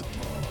means.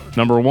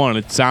 Number one,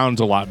 it sounds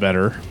a lot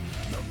better,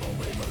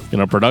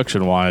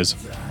 production-wise.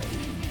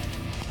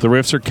 The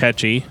riffs are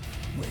catchy.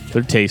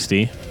 They're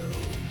tasty.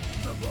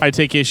 I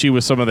take issue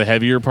with some of the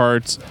heavier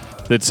parts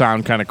that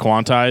sound kind of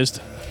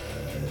quantized.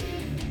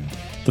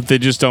 That they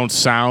just don't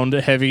sound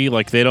heavy.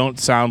 Like, they don't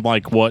sound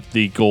like what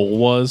the goal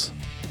was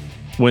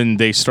when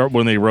they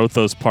wrote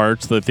those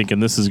parts. They're thinking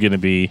this is going to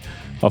be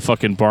a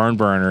fucking barn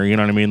burner. You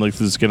know what I mean? Like,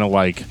 this is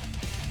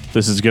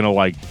going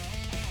to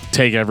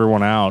take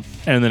everyone out.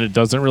 And then it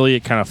doesn't really.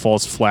 It kind of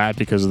falls flat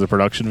because of the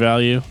production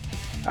value.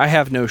 I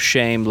have no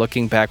shame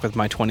looking back with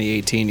my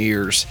 2018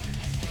 years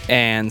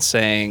and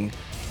saying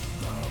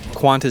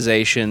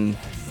quantization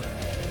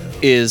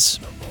is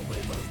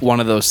one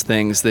of those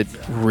things that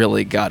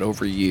really got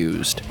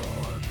overused.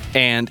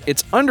 And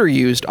it's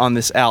underused on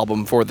this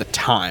album for the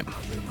time.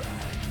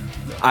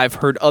 I've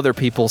heard other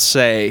people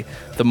say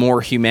the more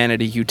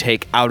humanity you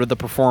take out of the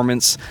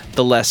performance,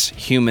 the less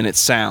human it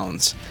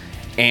sounds.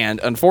 And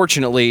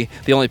unfortunately,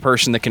 the only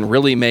person that can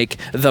really make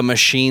the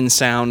machine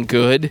sound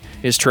good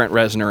is Trent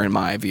Reznor, in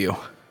my view.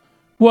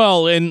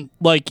 Well, and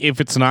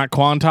if it's not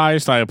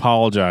quantized, I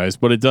apologize,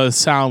 but it does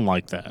sound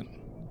like that.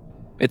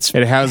 It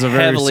has a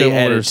very heavily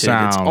similar edited.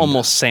 sound. It's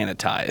almost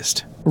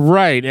sanitized.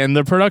 Right, and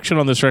the production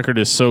on this record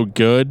is so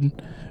good,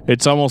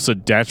 it's almost a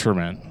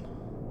detriment.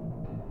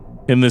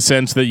 In the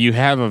sense that you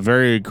have a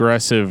very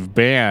aggressive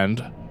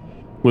band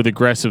with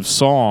aggressive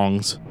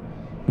songs,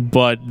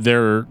 but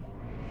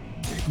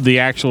the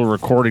actual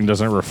recording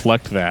doesn't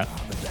reflect that.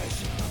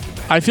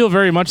 I feel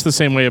very much the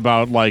same way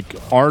about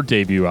our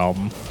debut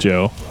album,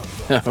 Joe.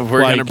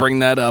 We're gonna bring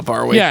that up,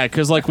 are we? Yeah,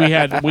 because we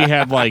had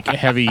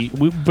heavy,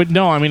 but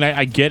no, I mean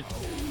I get.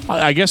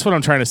 I guess what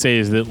I'm trying to say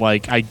is that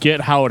I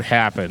get how it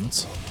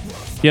happens.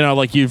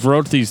 You've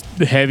wrote these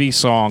heavy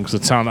songs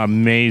that sound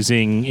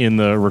amazing in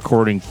the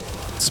recording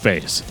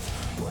space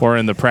or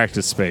in the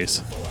practice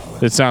space.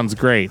 It sounds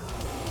great,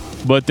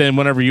 but then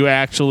whenever you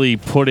actually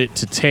put it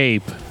to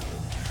tape,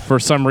 for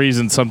some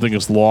reason something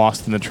is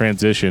lost in the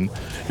transition.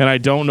 And I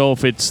don't know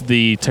if it's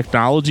the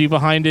technology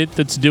behind it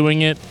that's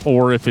doing it,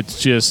 or if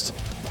it's just,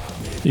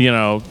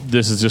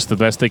 this is just the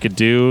best they could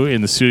do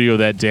in the studio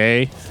that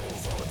day.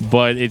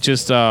 But it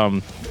just,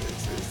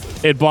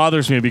 it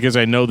bothers me because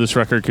I know this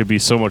record could be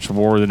so much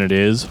more than it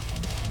is.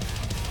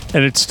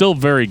 And it's still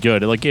very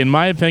good. In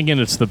my opinion,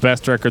 it's the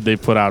best record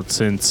they've put out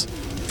since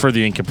For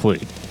the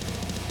Incomplete.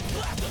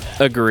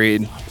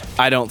 Agreed.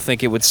 I don't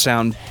think it would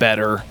sound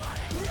better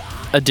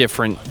a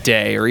different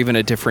day or even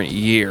a different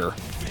year.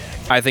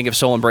 I think if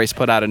Soul Embraced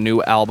put out a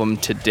new album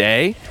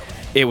today,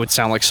 it would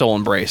sound like Soul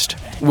Embraced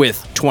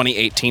with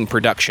 2018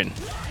 production.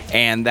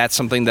 And that's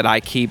something that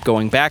I keep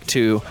going back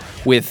to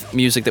with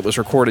music that was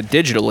recorded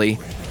digitally.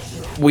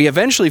 We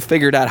eventually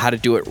figured out how to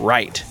do it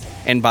right.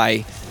 And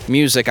by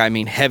music, I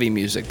mean heavy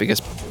music, because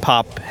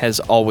pop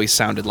has always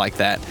sounded like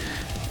that.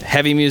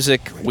 Heavy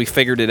music, we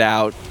figured it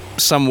out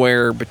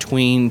somewhere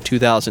between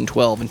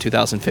 2012 and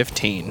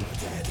 2015.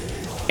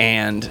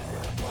 And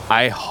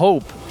I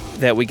hope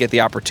that we get the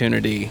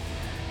opportunity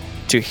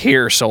to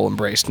hear Soul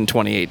Embraced in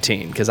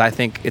 2018, because I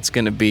think it's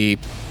going to be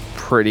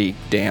pretty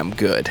damn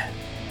good.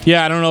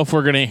 Yeah, I don't know if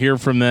we're going to hear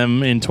from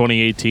them in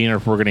 2018 or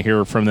if we're going to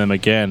hear from them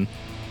again.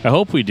 I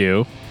hope we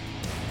do.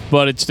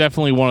 But it's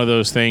definitely one of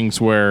those things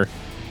where,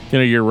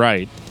 you're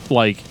right.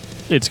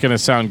 It's going to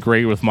sound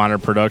great with modern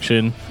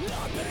production,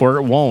 or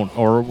it won't,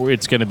 or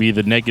it's going to be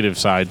the negative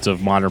sides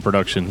of modern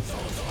production.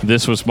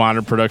 This was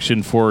modern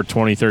production for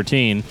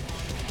 2013.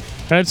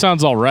 And it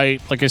sounds all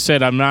right. Like I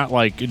said, I'm not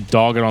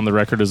dogging on the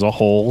record as a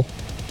whole,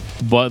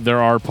 but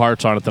there are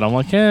parts on it that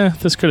I'm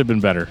this could have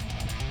been better.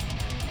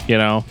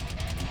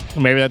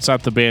 Maybe that's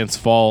not the band's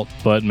fault,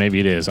 but maybe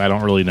it is. I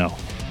don't really know.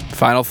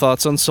 Final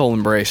thoughts on Soul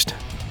Embraced.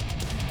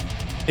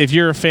 If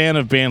you're a fan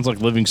of bands like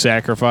Living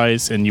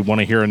Sacrifice and you want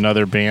to hear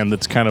another band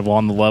that's kind of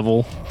on the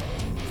level,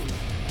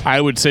 I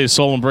would say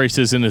Soul Embraced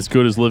isn't as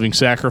good as Living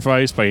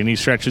Sacrifice by any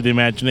stretch of the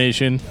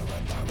imagination.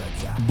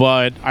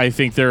 But I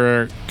think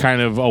they're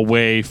kind of a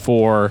way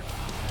for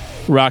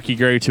Rocky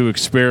Gray to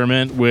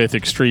experiment with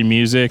extreme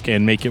music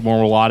and make it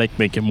more melodic,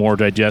 make it more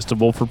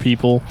digestible for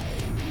people.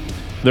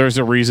 There's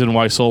a reason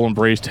why Soul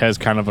Embraced has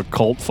kind of a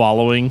cult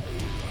following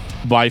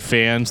by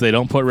fans. They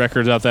don't put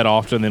records out that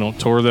often. They don't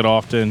tour that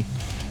often.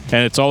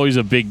 And it's always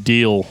a big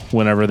deal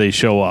whenever they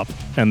show up.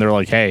 And they're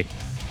like, hey,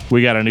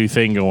 we got a new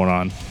thing going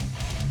on.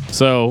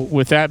 So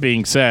with that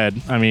being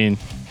said, I mean,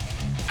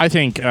 I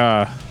think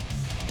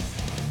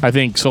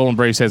Soul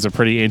Embrace has a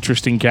pretty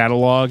interesting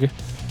catalog.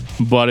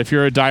 But if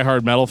you're a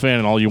diehard metal fan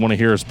and all you want to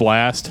hear is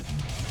blast,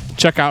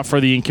 check out For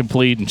the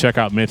Incomplete and check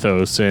out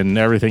Mythos, and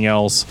everything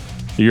else,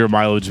 your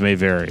mileage may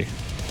vary.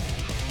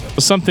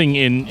 Something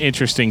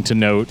interesting to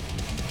note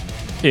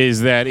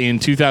is that in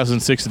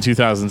 2006 and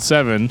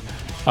 2007,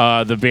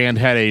 the band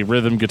had a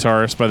rhythm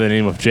guitarist by the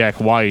name of Jack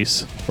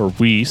Weiss, or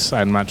Weiss,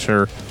 I'm not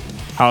sure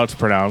how it's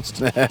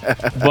pronounced.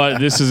 But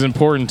this is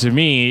important to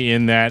me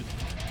in that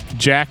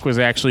Jack was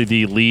actually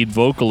the lead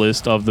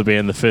vocalist of the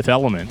band The Fifth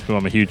Element, who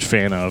I'm a huge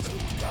fan of.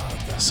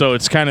 So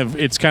it's kind of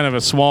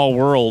a small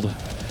world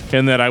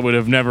in that I would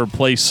have never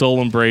placed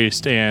Soul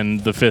Embraced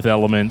and The Fifth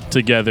Element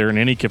together in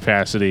any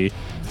capacity.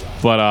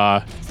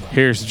 But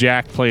here's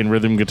Jack playing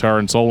rhythm guitar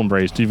in Soul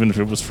Embraced, even if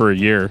it was for a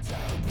year.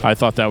 I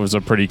thought that was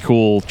a pretty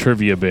cool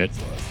trivia bit.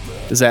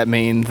 Does that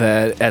mean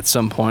that at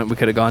some point we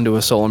could have gone to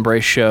a Soul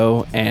Embrace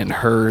show and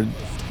heard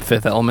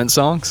Fifth Element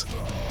songs?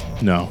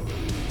 No.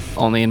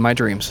 Only in my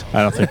dreams.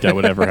 I don't think that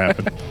would ever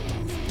happen.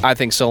 I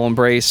think Soul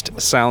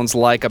Embraced sounds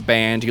like a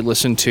band you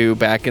listened to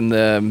back in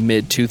the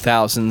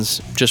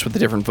mid-2000s, just with the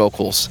different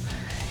vocals.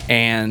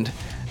 And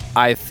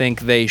I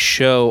think they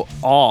show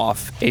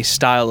off a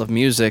style of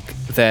music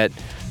that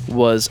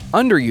was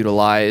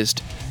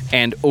underutilized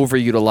and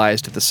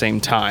overutilized at the same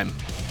time.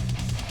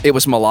 It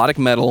was melodic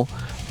metal,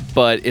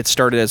 but it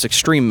started as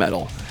extreme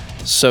metal.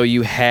 So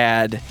you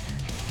had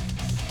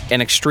an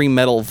extreme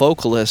metal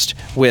vocalist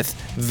with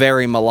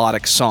very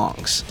melodic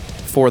songs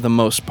for the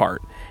most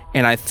part.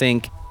 And I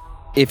think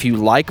if you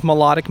like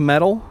melodic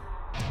metal,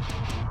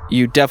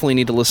 you definitely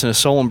need to listen to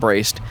Soul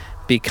Embraced,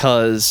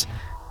 because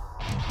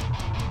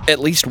at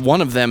least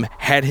one of them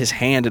had his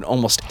hand in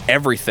almost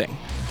everything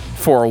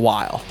for a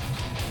while.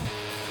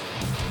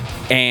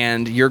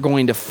 And you're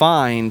going to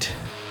find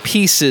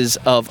pieces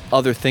of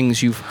other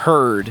things you've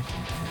heard,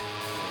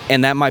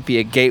 and that might be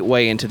a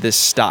gateway into this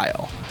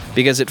style.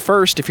 Because at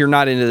first, if you're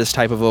not into this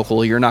type of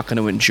vocal, you're not going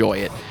to enjoy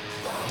it.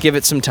 Give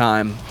it some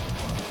time,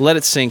 let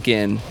it sink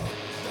in,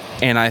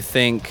 and I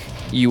think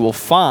you will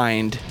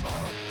find,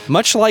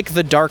 much like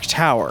The Dark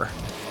Tower,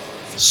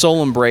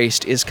 Soul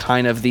Embraced is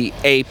kind of the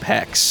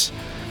apex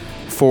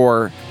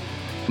for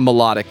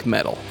melodic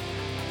metal.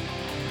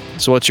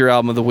 So what's your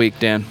album of the week,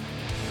 Dan?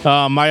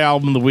 My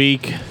album of the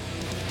week,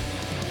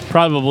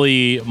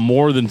 probably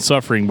More Than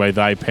Suffering by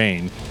Thy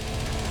Pain.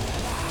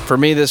 For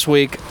me this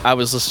week, I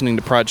was listening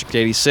to Project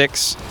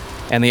 86,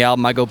 and the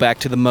album I go back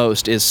to the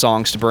most is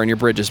Songs to Burn Your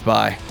Bridges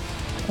by.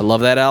 I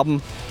love that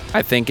album.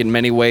 I think in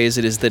many ways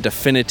it is the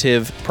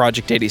definitive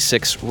Project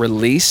 86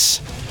 release,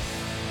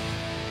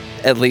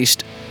 at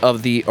least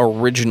of the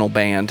original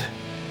band,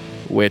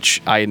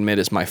 which I admit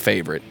is my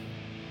favorite.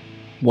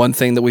 One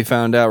thing that we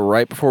found out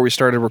right before we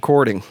started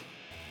recording,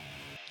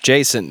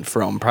 Jason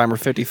from Primer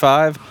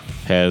 55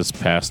 has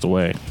passed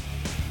away.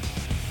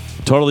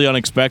 Totally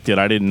unexpected.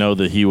 I didn't know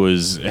that he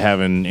was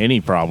having any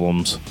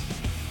problems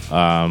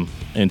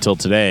until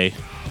today.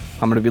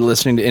 I'm going to be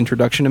listening to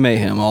Introduction to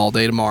Mayhem all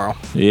day tomorrow.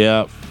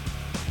 Yep.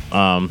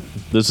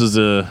 This is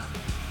I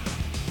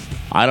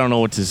don't know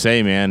what to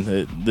say,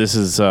 man. This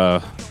is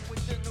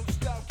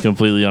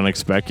completely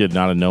unexpected,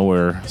 out of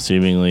nowhere,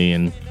 seemingly,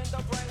 and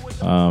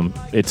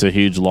it's a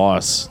huge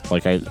loss.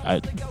 Like I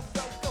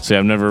say,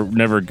 I'm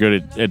never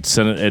good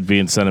at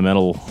being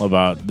sentimental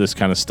about this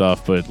kind of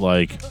stuff, but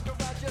like,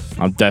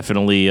 I'm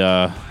definitely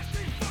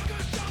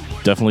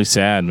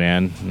sad,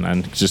 man.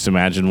 And just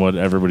imagine what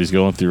everybody's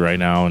going through right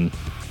now, and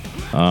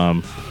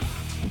it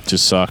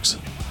just sucks.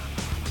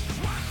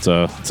 It's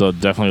a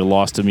definitely a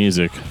loss to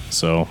music.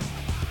 So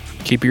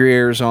keep your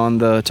ears on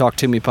the Talk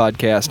To Me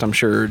podcast. I'm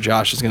sure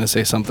Josh is going to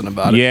say something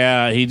about it.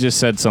 Yeah, he just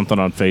said something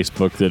on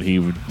Facebook that he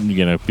would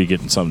gonna be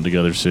getting something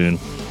together soon.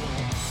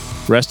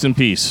 Rest in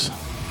peace,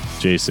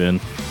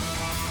 Jason.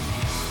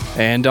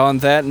 And on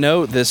that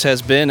note, this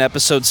has been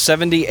episode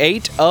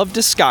 78 of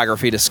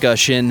Discography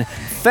Discussion.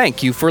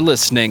 Thank you for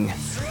listening.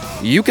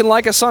 You can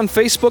like us on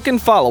Facebook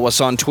and follow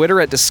us on Twitter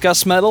at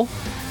Discuss Metal.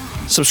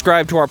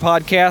 Subscribe to our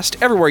podcast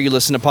everywhere you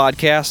listen to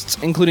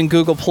podcasts, including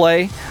Google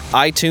Play,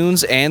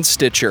 iTunes, and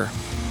Stitcher.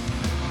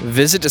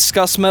 Visit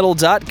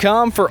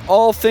DiscussMetal.com for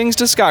all things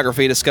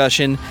discography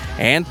discussion,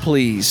 and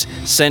please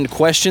send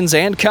questions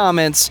and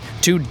comments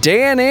to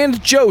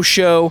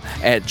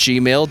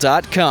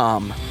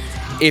danandjoeshow@gmail.com.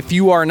 If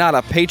you are not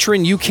a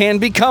patron, you can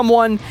become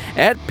one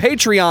at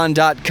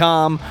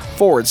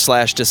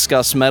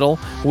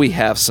patreon.com/DiscussMetal. We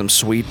have some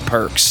sweet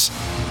perks.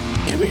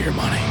 Give me your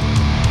money.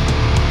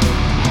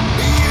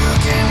 You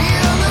can